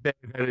thank you very,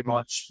 very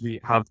much.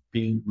 We have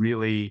been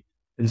really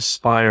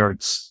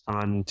inspired,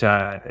 and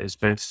it's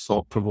been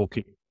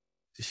thought-provoking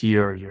to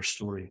hear your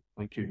story.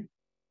 Thank you.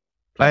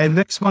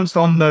 Next month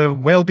on the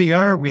Wellbeing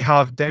Hour, we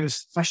have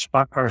Dennis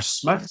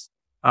Fishbacker-Smith.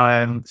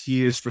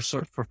 He is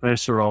Research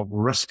Professor of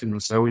Risk and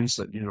Resilience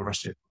at the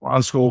University of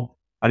Glasgow.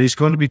 And he's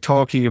going to be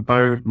talking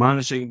about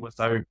managing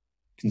without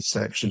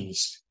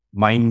conceptions,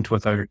 mind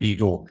without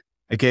ego.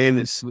 Again,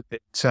 I think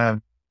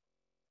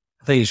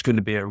it's going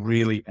to be a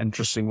really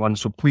interesting one.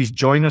 So please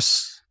join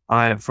us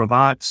for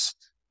that.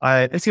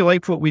 If you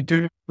like what we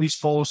do, please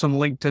follow us on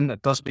LinkedIn.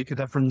 It does make a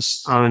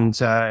difference. And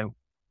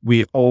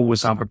we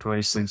always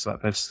advertise things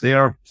like this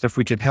there. If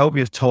we can help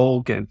you at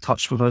all, get in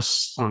touch with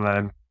us.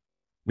 And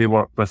we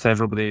work with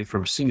everybody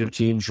from senior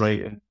teams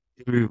right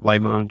to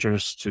line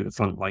managers to the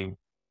front line.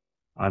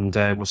 And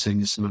we'll send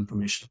you some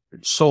information.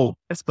 So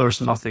if there's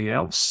nothing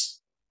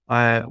else,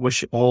 I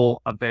wish you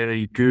all a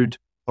very good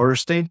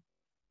Thursday.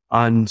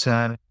 And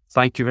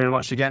thank you very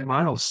much again,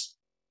 Miles.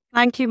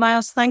 Thank you,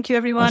 Miles. Thank you,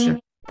 everyone. Pleasure.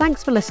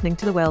 Thanks for listening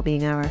to the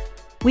Wellbeing Hour.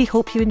 We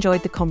hope you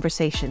enjoyed the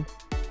conversation.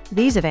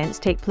 These events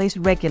take place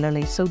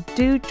regularly, so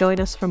do join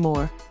us for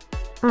more.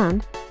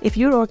 And if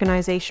your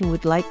organisation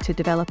would like to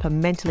develop a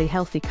mentally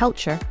healthy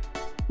culture,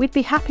 we'd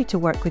be happy to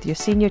work with your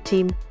senior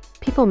team,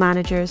 people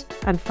managers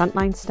and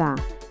frontline staff.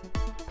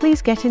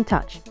 Please get in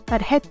touch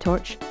at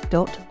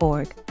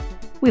headtorch.org.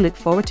 We look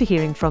forward to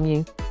hearing from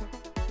you.